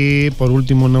 Y por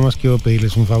último, nada más quiero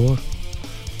pedirles un favor,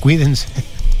 cuídense.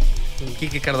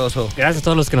 Quique Cardoso. Gracias a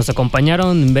todos los que nos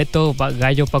acompañaron, Beto,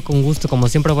 Gallo, Paco, un gusto, como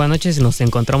siempre, buenas noches, y nos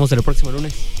encontramos el próximo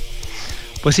lunes.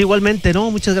 Pues igualmente, ¿no?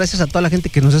 Muchas gracias a toda la gente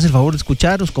que nos hace el favor de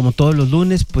escucharnos, como todos los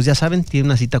lunes, pues ya saben, tiene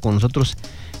una cita con nosotros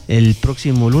el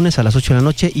próximo lunes a las 8 de la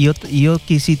noche, y yo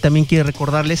que sí también quiero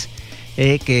recordarles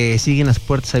que siguen las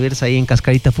puertas abiertas ahí en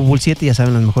Cascarita Fútbol 7, ya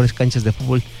saben, las mejores canchas de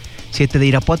fútbol 7 de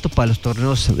Irapuato para los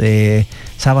torneos de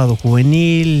sábado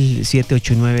juvenil, 7,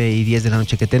 8, 9 y 10 de la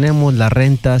noche que tenemos, las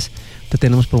rentas,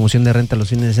 tenemos promoción de renta los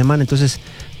fines de semana, entonces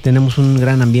tenemos un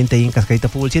gran ambiente ahí en Cascarita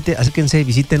Fútbol 7, acérquense,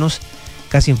 visítenos,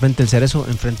 casi enfrente del Cerezo,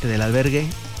 enfrente del albergue,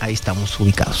 ahí estamos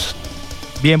ubicados.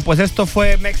 Bien, pues esto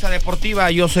fue Mexa Deportiva,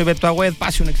 yo soy Beto Agüed,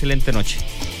 pase una excelente noche.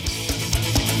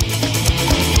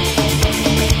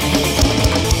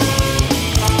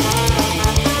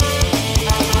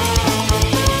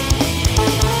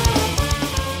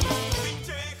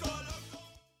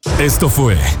 Esto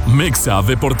fue Mexa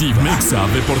Deportiva. Mexa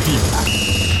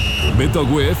Deportiva. Beto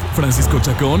Agüed, Francisco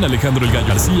Chacón, Alejandro El Gallo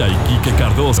García y Quique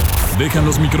Cardoso dejan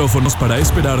los micrófonos para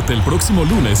esperarte el próximo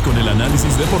lunes con el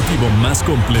análisis deportivo más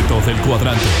completo del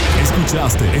cuadrante.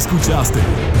 Escuchaste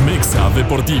Mexa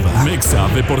Deportiva. Mexa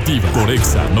Deportiva por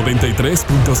Exa 93.5.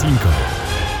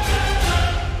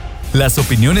 Las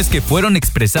opiniones que fueron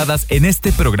expresadas en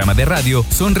este programa de radio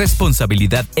son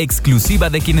responsabilidad exclusiva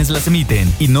de quienes las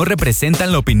emiten y no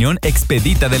representan la opinión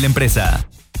expedita de la empresa.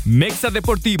 Mexa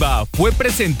Deportiva fue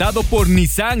presentado por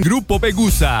Nissan Grupo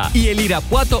Begusa y el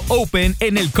Irapuato Open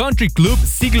en el Country Club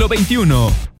Siglo XXI.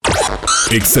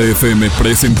 Exa FM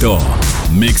presentó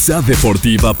Mexa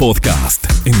Deportiva Podcast.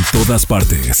 En todas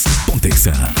partes. Ponte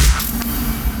Exa.